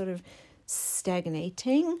are just sort of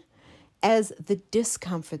stagnating as the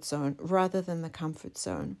discomfort zone rather than the comfort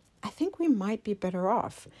zone, I think we might be better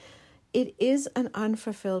off. It is an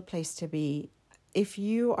unfulfilled place to be. If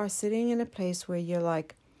you are sitting in a place where you're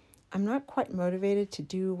like, I'm not quite motivated to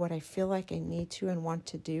do what I feel like I need to and want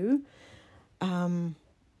to do. But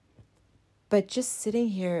just sitting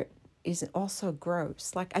here is also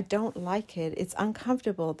gross. Like, I don't like it. It's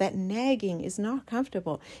uncomfortable. That nagging is not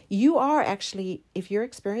comfortable. You are actually, if you're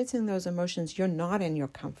experiencing those emotions, you're not in your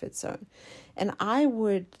comfort zone. And I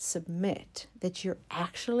would submit that you're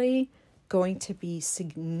actually going to be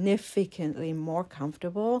significantly more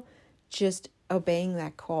comfortable just obeying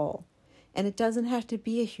that call. And it doesn't have to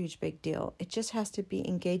be a huge big deal. It just has to be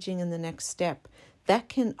engaging in the next step. That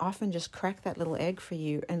can often just crack that little egg for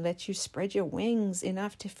you and let you spread your wings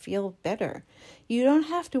enough to feel better. You don't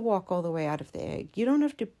have to walk all the way out of the egg. You don't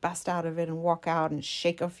have to bust out of it and walk out and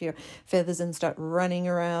shake off your feathers and start running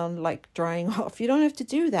around like drying off. You don't have to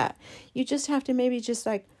do that. You just have to maybe just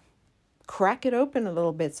like crack it open a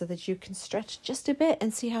little bit so that you can stretch just a bit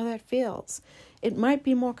and see how that feels. It might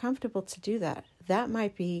be more comfortable to do that. That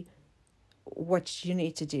might be what you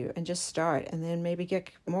need to do, and just start, and then maybe get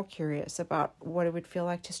more curious about what it would feel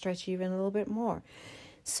like to stretch even a little bit more.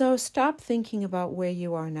 So stop thinking about where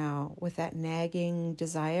you are now with that nagging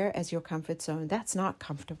desire as your comfort zone. That's not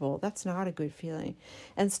comfortable. That's not a good feeling.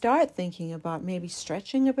 And start thinking about maybe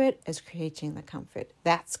stretching a bit as creating the comfort.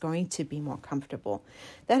 That's going to be more comfortable.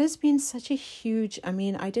 That has been such a huge, I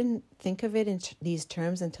didn't think of it in these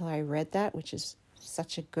terms until I read that, which is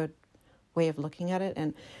such a good way of looking at it.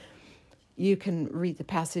 And you can read the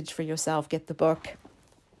passage for yourself, get the book.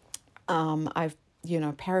 I've,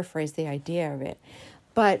 paraphrased the idea of it.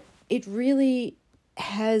 But it really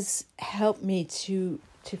has helped me to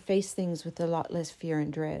face things with a lot less fear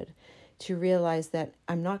and dread, to realize that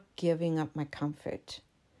I'm not giving up my comfort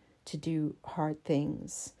to do hard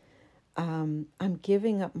things. I'm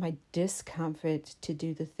giving up my discomfort to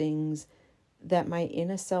do the things that my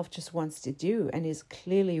inner self just wants to do and is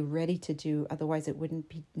clearly ready to do. Otherwise, it wouldn't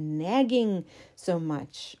be nagging so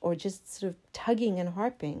much or just sort of tugging and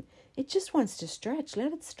harping. It just wants to stretch.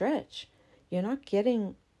 Let it stretch. You're not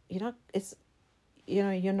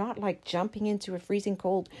like jumping into a freezing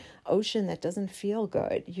cold ocean that doesn't feel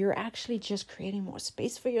good. You're actually just creating more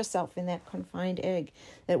space for yourself in that confined egg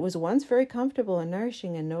that was once very comfortable and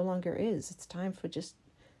nourishing and no longer is. It's time for just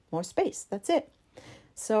more space. That's it.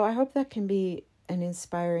 So I hope that can be an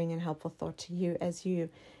inspiring and helpful thought to you as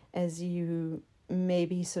you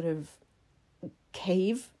maybe sort of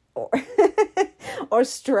cave or or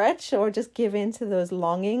stretch or just give in to those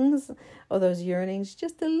longings or those yearnings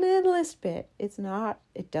just the littlest bit. It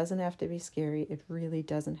doesn't have to be scary. It really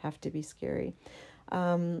doesn't have to be scary.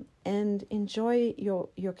 And enjoy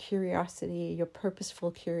your curiosity, your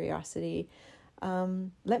purposeful curiosity.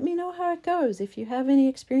 Let me know how it goes. If you have any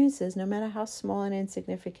experiences, no matter how small and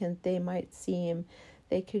insignificant they might seem,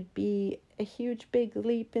 they could be a huge, big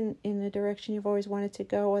leap in the direction you've always wanted to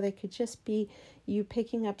go, or they could just be you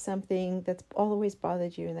picking up something that's always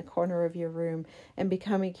bothered you in the corner of your room and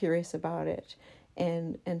becoming curious about it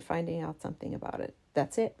and finding out something about it.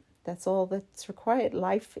 That's it. That's all that's required.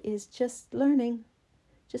 Life is just learning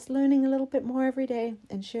a little bit more every day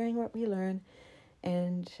and sharing what we learn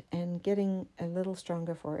and getting a little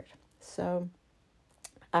stronger for it. So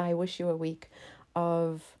I wish you a week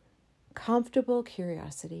of comfortable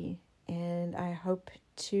curiosity, and I hope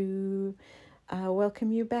to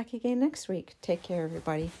welcome you back again next week. Take care,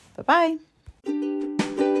 everybody. Bye-bye.